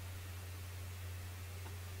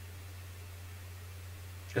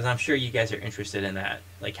 Because I'm sure you guys are interested in that.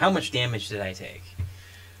 Like, how much damage did I take?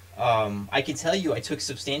 I can tell you I took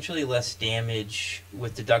substantially less damage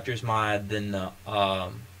with Deductor's Mod than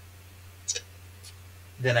I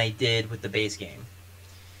did with the base game.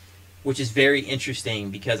 Which is very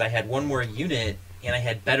interesting because I had 1 more unit and I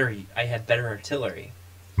had better artillery.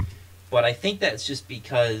 But I think that's just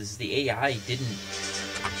because the AI didn't...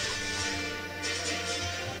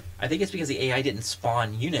 I think it's because the AI didn't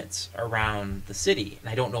spawn units around the city, and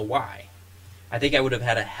I don't know why. I think I would have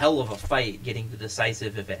had a hell of a fight getting the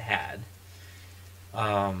decisive if it had.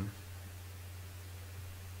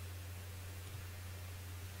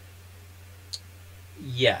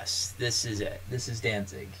 Yes, this is it. This is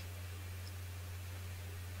Danzig.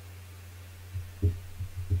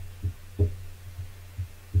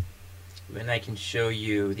 And I can show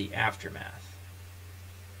you the aftermath.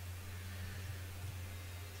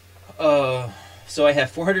 So I have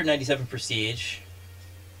 497 prestige.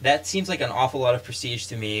 That seems like an awful lot of prestige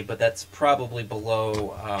to me, but that's probably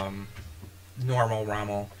below normal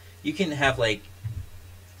Rommel. You can have like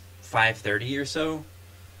 530 or so.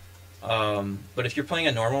 But if you're playing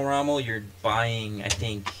a normal Rommel, you're buying, I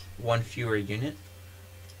think, one fewer unit.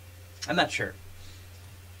 I'm not sure.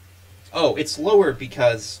 Oh, it's lower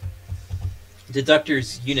because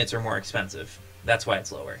Deductor's units are more expensive. That's why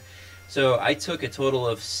it's lower. So I took a total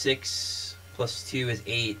of 6 plus 2 is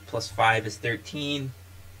 8 plus 5 is 13.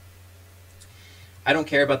 I don't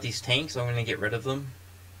care about these tanks, so I'm going to get rid of them.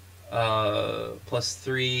 Plus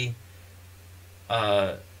 3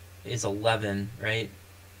 is 11, right?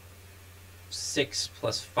 6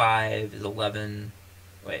 plus 5 is 11.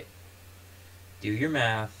 Wait. Do your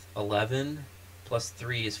math. 11 plus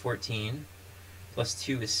 3 is 14. Plus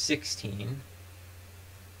 2 is 16.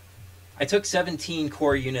 I took 17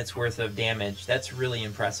 core units worth of damage. That's really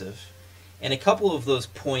impressive. And a couple of those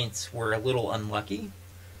points were a little unlucky.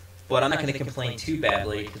 But I'm not going to complain too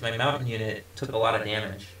badly because my mountain unit took a lot of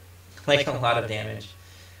damage. Like a lot of damage.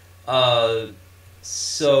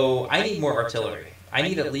 So I need more artillery. I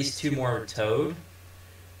need at least 2 more towed.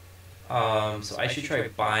 So I should try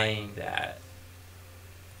buying that.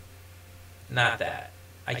 Not that.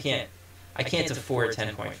 I can't afford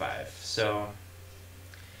 10.5. So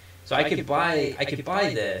I could buy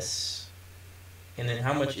this. And then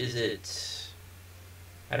how much is it?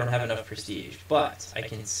 I don't have enough prestige, but I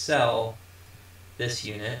can sell this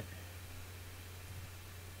unit.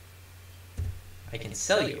 I can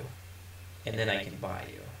sell you, and then I can buy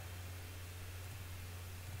you.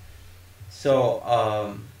 So,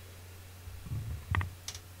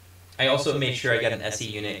 I also made sure I got an SE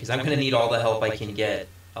unit, because I'm going to need all the help I can get.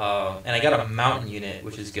 And I got a mountain unit,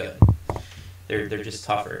 which is good. They're just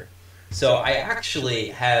tougher. So I actually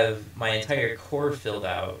have my entire core filled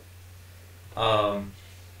out.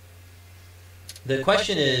 The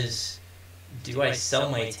question is, do I sell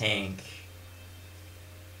my tank?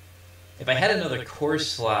 If I had another core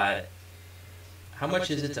slot, how much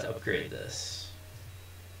is it to upgrade this?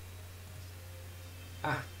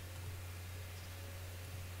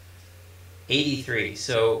 83.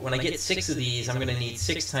 So when I get 6 of these, I'm going to need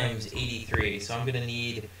 6 times 83. So I'm going to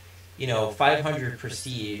need, 500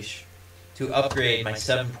 prestige to upgrade my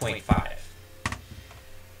 7.5.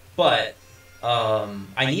 But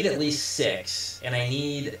I need at least 6,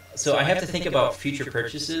 and so I have to think about future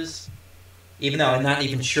purchases, even though I'm not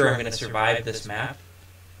even sure I'm going to survive this map,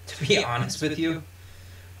 to be honest with you.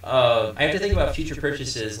 I have to think about future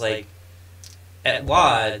purchases, like, at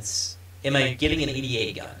Lodz, am I getting an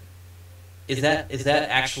 88 gun? Is that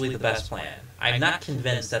actually the best plan? I'm not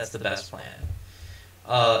convinced that's the best plan.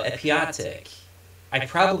 At Piatek, I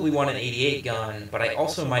probably want an 88 gun, but I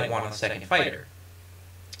also might want a second fighter.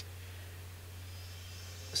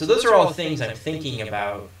 So those are all things I'm thinking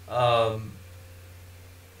about.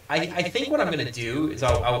 I think what I'm going to do is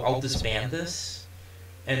I'll disband this,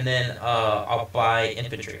 and then I'll buy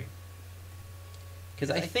infantry. Because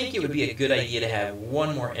I think it would be a good idea to have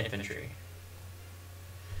 1 more infantry.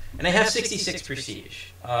 And I have 66 prestige.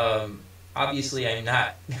 Obviously, I'm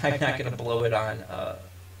not going to blow it on.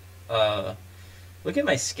 Look at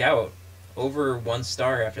my scout, over 1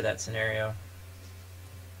 star after that scenario.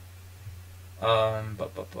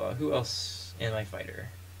 Who else in my fighter?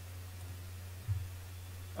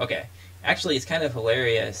 Okay, actually, it's kind of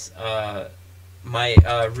hilarious. My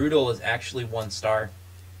Rudel is actually 1 star,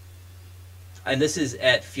 and this is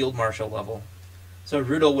at Field Marshal level. So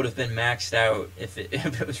Rudel would have been maxed out if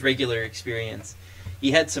it was regular experience.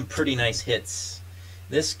 He had some pretty nice hits.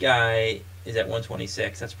 This guy is at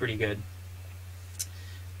 126. That's pretty good.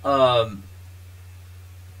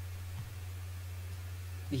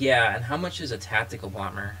 Yeah, and how much is a tactical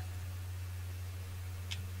bomber?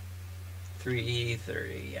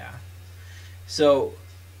 330, yeah. So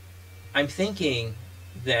I'm thinking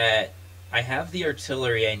that I have the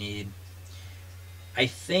artillery I need. I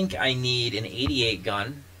think I need an 88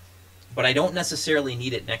 gun, but I don't necessarily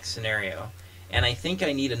need it next scenario. And I think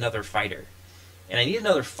I need another fighter. And I need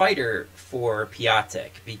another fighter for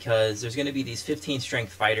Piatek, because there's going to be these 15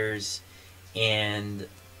 strength fighters, and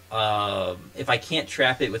if I can't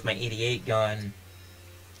trap it with my 88 gun,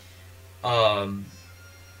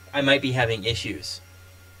 I might be having issues.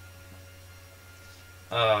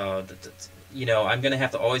 I'm going to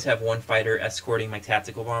have to always have 1 fighter escorting my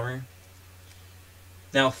tactical bomber.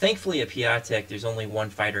 Now, thankfully at Piatek, there's only 1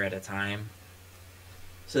 fighter at a time.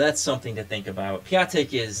 So that's something to think about.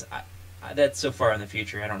 Piatek is... that's so far in the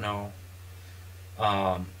future, I don't know.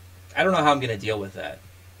 I don't know how I'm going to deal with that.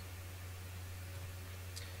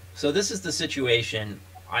 So this is the situation.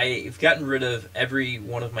 I've gotten rid of every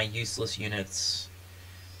one of my useless units.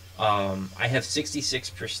 I have 66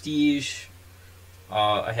 prestige.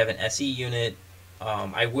 I have an SE unit.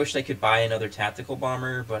 I wish I could buy another tactical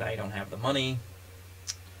bomber, but I don't have the money.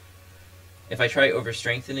 If I try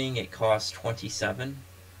overstrengthening, it costs 27.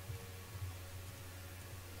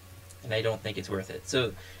 And I don't think it's worth it.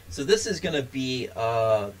 So this is gonna be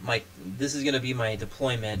my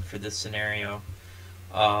deployment for this scenario.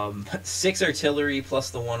 6 artillery plus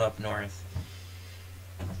the one up north.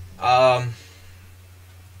 I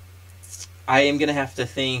am gonna have to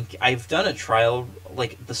think. I've done a trial,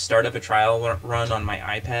 like the start of a trial run on my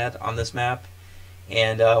iPad on this map,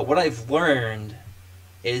 and what I've learned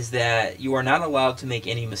is that you are not allowed to make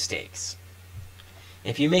any mistakes.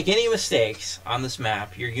 If you make any mistakes on this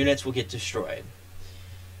map, your units will get destroyed.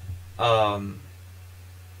 I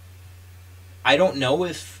don't know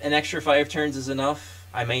if an extra 5 turns is enough.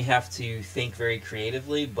 I may have to think very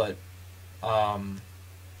creatively, but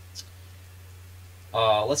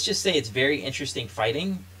let's just say it's very interesting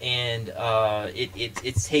fighting, and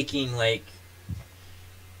it's taking like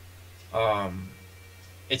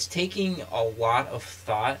it's taking a lot of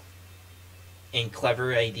thought and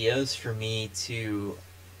clever ideas for me to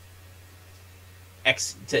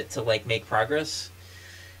like make progress.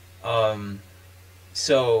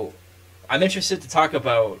 So I'm interested to talk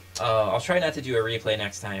about. I'll try not to do a replay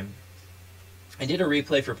next time. I did a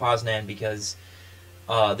replay for Poznan because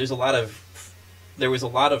there was a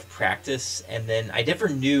lot of practice, and then I never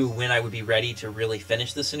knew when I would be ready to really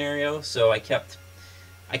finish the scenario. So I kept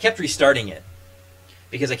restarting it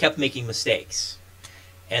because I kept making mistakes.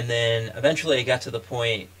 And then eventually I got to the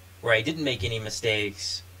point where I didn't make any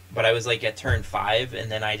mistakes, but I was like at turn 5,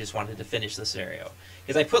 and then I just wanted to finish the scenario.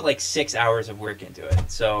 Because I put like 6 hours of work into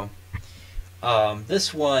it. So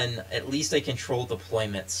this one, at least I control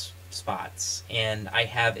deployment spots, and I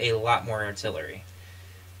have a lot more artillery.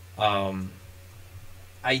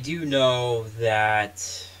 I do know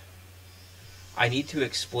that I need to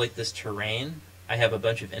exploit this terrain. I have a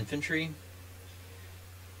bunch of infantry.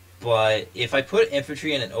 But if I put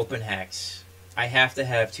infantry in an open hex, I have to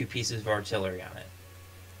have 2 pieces of artillery on it.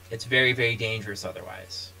 It's very, very dangerous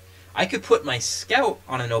otherwise. I could put my scout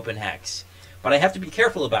on an open hex, but I have to be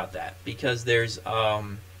careful about that because there's a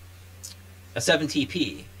 7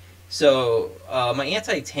 TP. So my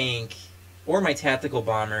anti-tank or my tactical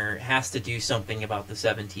bomber has to do something about the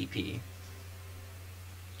 7 TP.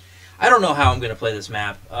 I don't know how I'm going to play this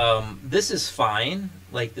map. This is fine,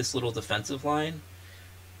 like this little defensive line.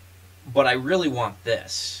 But I really want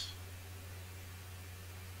this.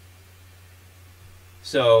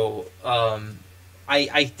 So,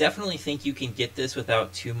 I definitely think you can get this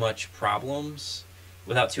without too much problems,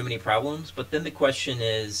 without too many problems. But then the question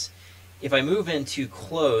is, if I move in too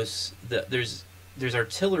close, there's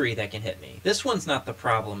artillery that can hit me. This one's not the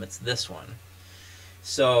problem, it's this one.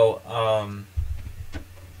 So,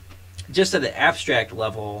 just at the abstract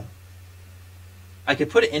level, I could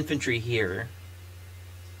put infantry here.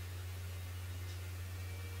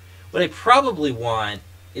 What I probably want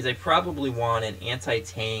is an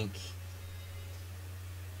anti-tank.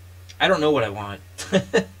 I don't know what I want.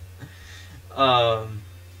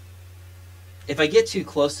 If I get too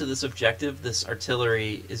close to this objective, this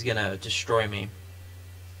artillery is going to destroy me.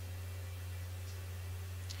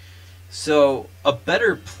 So a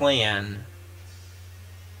better plan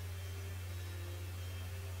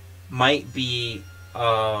might be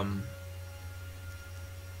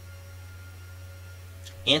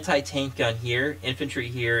anti-tank gun here, infantry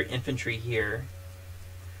here,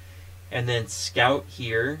 and then scout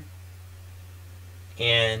here,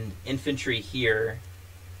 and infantry here.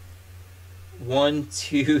 1,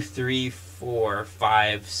 2, 3, 4,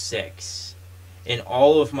 5, 6. And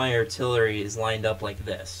all of my artillery is lined up like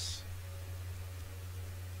this.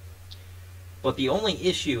 But the only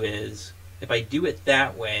issue is, if I do it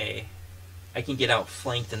that way, I can get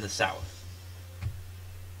outflanked in the south.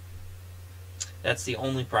 That's the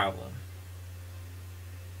only problem.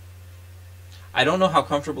 I don't know how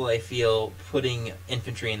comfortable I feel putting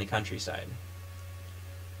infantry in the countryside.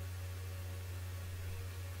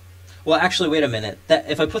 Well, actually, wait a minute.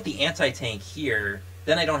 If I put the anti-tank here,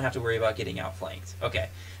 then I don't have to worry about getting outflanked. Okay,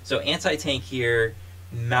 so anti-tank here,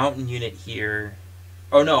 mountain unit here.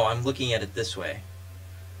 Oh no, I'm looking at it this way.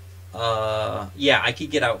 Yeah, I could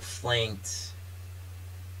get outflanked.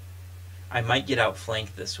 I might get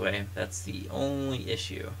outflanked this way. That's the only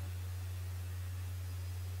issue.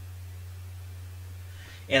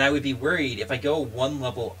 And I would be worried, if I go 1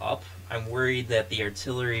 level up, I'm worried that the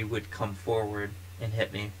artillery would come forward and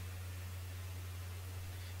hit me.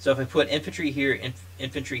 So if I put infantry here,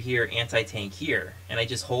 anti-tank here, and I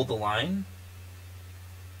just hold the line,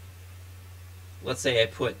 let's say I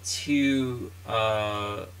put 2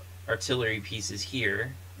 artillery pieces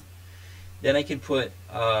here. Then I can put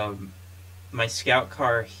my scout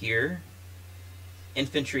car here,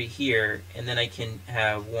 infantry here, and then I can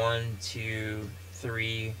have 1, 2,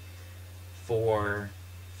 3, 4,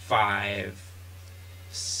 5,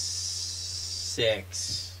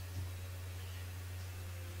 6.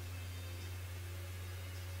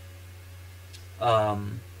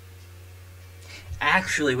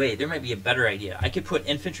 Actually, wait, there might be a better idea. I could put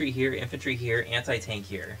infantry here, anti-tank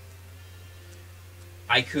here.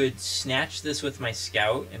 I could snatch this with my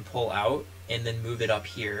scout and pull out, and then move it up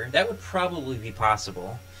here. That would probably be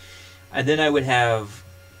possible. And then I would have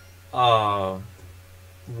 1,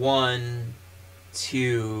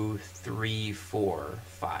 2, 3, 4,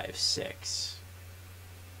 5, 6.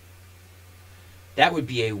 That would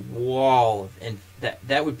be a wall, and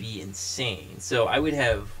that would be insane. So I would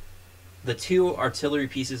have the 2 artillery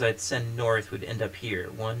pieces I'd send north would end up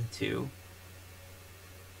here. 1, 2.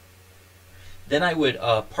 Then I would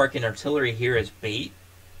park an artillery here as bait.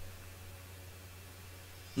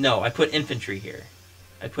 No, I put infantry here.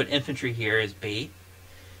 I put infantry here as bait,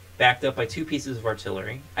 backed up by 2 pieces of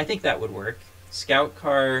artillery. I think that would work. Scout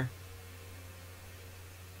car.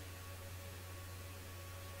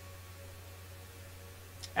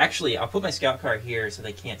 Actually, I'll put my scout car here so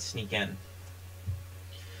they can't sneak in.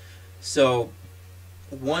 So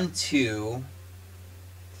 1, 2,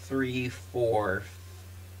 3, 4,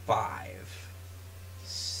 5,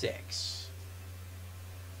 6.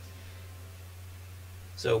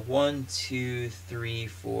 So 1, 2, 3,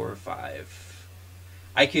 4, 5.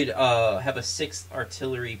 I could have a 6th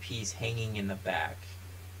artillery piece hanging in the back,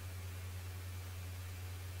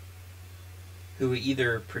 who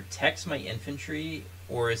either protects my infantry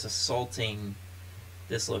or is assaulting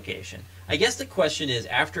this location. I guess the question is,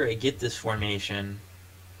 after I get this formation,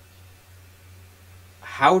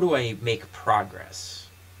 how do I make progress?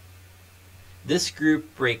 This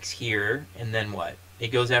group breaks here, and then what? It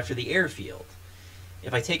goes after the airfield.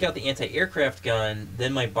 If I take out the anti-aircraft gun,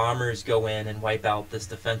 then my bombers go in and wipe out this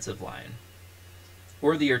defensive line.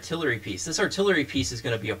 Or the artillery piece. This artillery piece is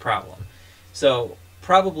going to be a problem. So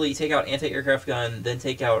probably take out anti-aircraft gun, then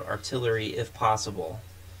take out artillery if possible.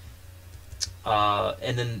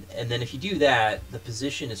 And then if you do that, the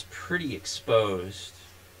position is pretty exposed.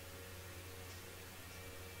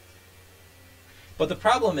 But the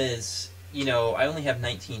problem is, you know, I only have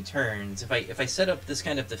 19 turns. If I set up this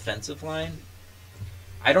kind of defensive line,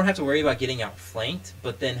 I don't have to worry about getting outflanked,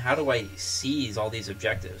 but then how do I seize all these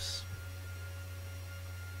objectives?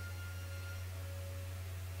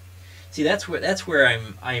 See, that's where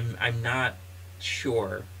I'm not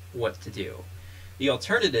sure what to do. The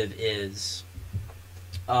alternative is,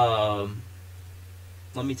 let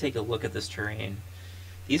me take a look at this terrain.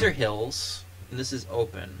 These are hills, and this is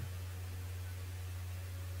open.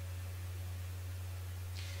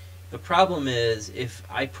 The problem is, if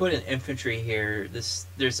I put an infantry here,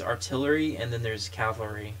 there's artillery and then there's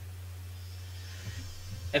cavalry.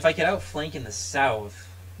 If I could outflank in the south,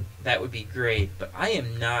 that would be great, but I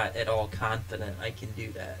am not at all confident I can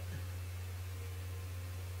do that.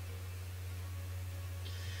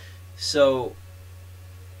 So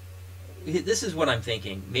this is what I'm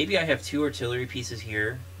thinking. Maybe I have 2 artillery pieces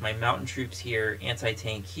here, my mountain troops here,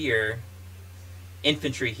 anti-tank here,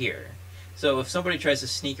 infantry here. So if somebody tries to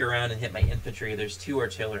sneak around and hit my infantry, there's 2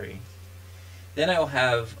 artillery. Then I'll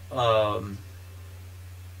have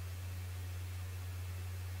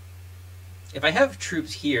if I have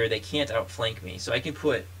troops here, they can't outflank me. So I can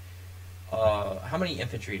put how many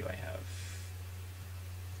infantry do I have?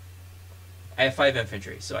 I have 5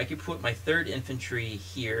 infantry. So I could put my 3rd infantry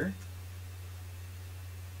here.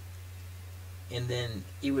 And then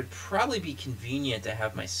it would probably be convenient to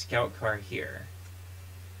have my scout car here.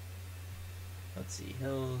 Let's see,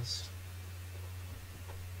 hills.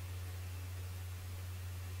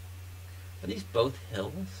 Are these both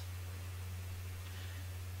hills?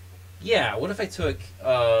 Yeah, what if I took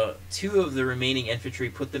 2 of the remaining infantry,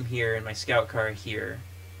 put them here, and my scout car here?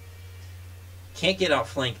 Can't get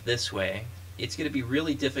outflanked this way. It's going to be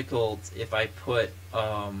really difficult if I put,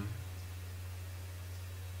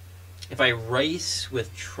 if I race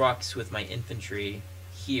with trucks with my infantry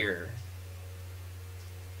here.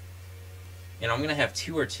 And I'm going to have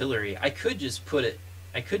 2 artillery. I could just put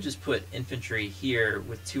infantry here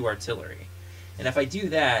with 2 artillery. And if I do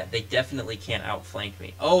that, they definitely can't outflank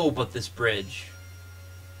me. Oh, but this bridge.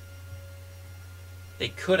 They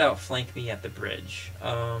could outflank me at the bridge.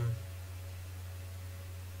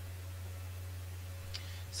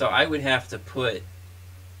 So I would have to put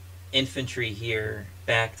infantry here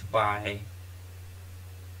backed by...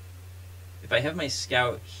 if I have my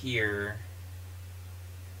scout here,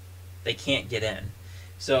 they can't get in.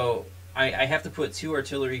 So I have to put 2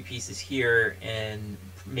 artillery pieces here, and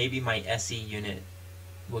maybe my SE unit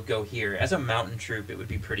would go here. As a mountain troop, it would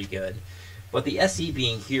be pretty good. But the SE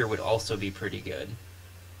being here would also be pretty good.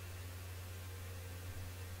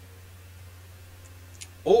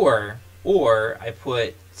 Or I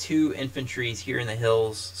put 2 infantries here in the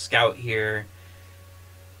hills, scout here,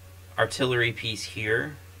 artillery piece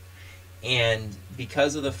here, and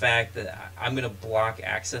because of the fact that I'm going to block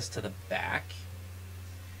access to the back,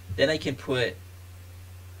 then I can put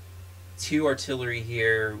 2 artillery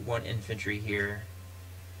here, 1 infantry here,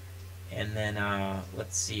 and then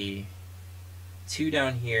let's see, 2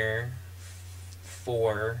 down here,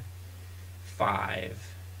 4, 5.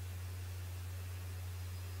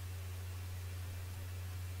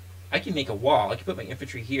 I can make a wall. I can put my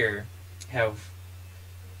infantry here, have,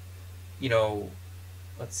 you know,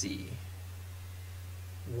 let's see,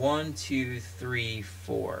 1, 2, 3,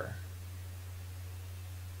 4.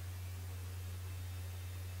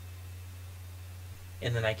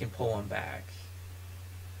 And then I can pull them back.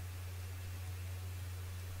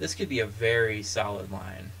 This could be a very solid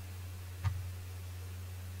line.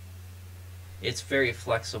 It's very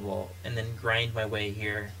flexible, and then grind my way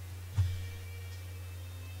here.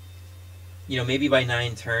 You know, maybe by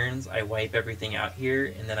 9 turns, I wipe everything out here,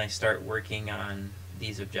 and then I start working on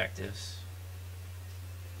these objectives.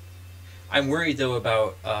 I'm worried, though,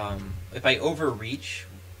 about if I overreach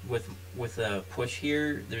with a push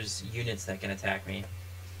here, there's units that can attack me.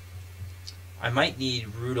 I might need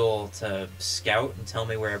Rudel to scout and tell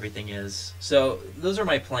me where everything is. So those are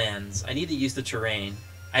my plans. I need to use the terrain.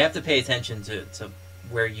 I have to pay attention to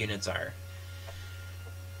where units are.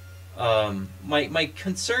 My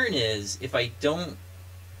concern is if I don't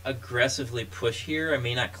aggressively push here, I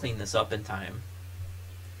may not clean this up in time.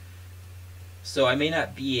 So I may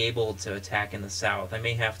not be able to attack in the south. I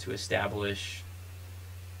may have to establish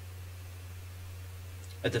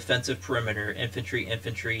a defensive perimeter, infantry,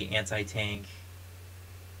 anti-tank.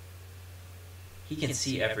 He can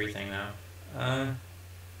see everything now.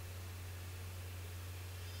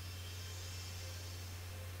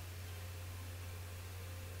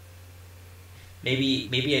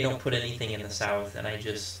 Maybe I don't put anything in the south and I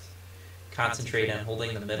just concentrate on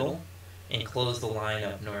holding the middle and close the line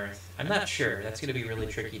up north. I'm not sure. That's going to be really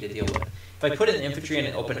tricky to deal with. If I put an infantry in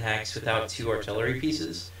an open hex without 2 artillery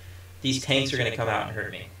pieces, these tanks are going to come out and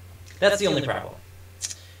hurt me. That's the only problem.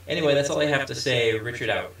 Anyway, that's all I have to say. Richard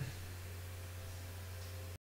out.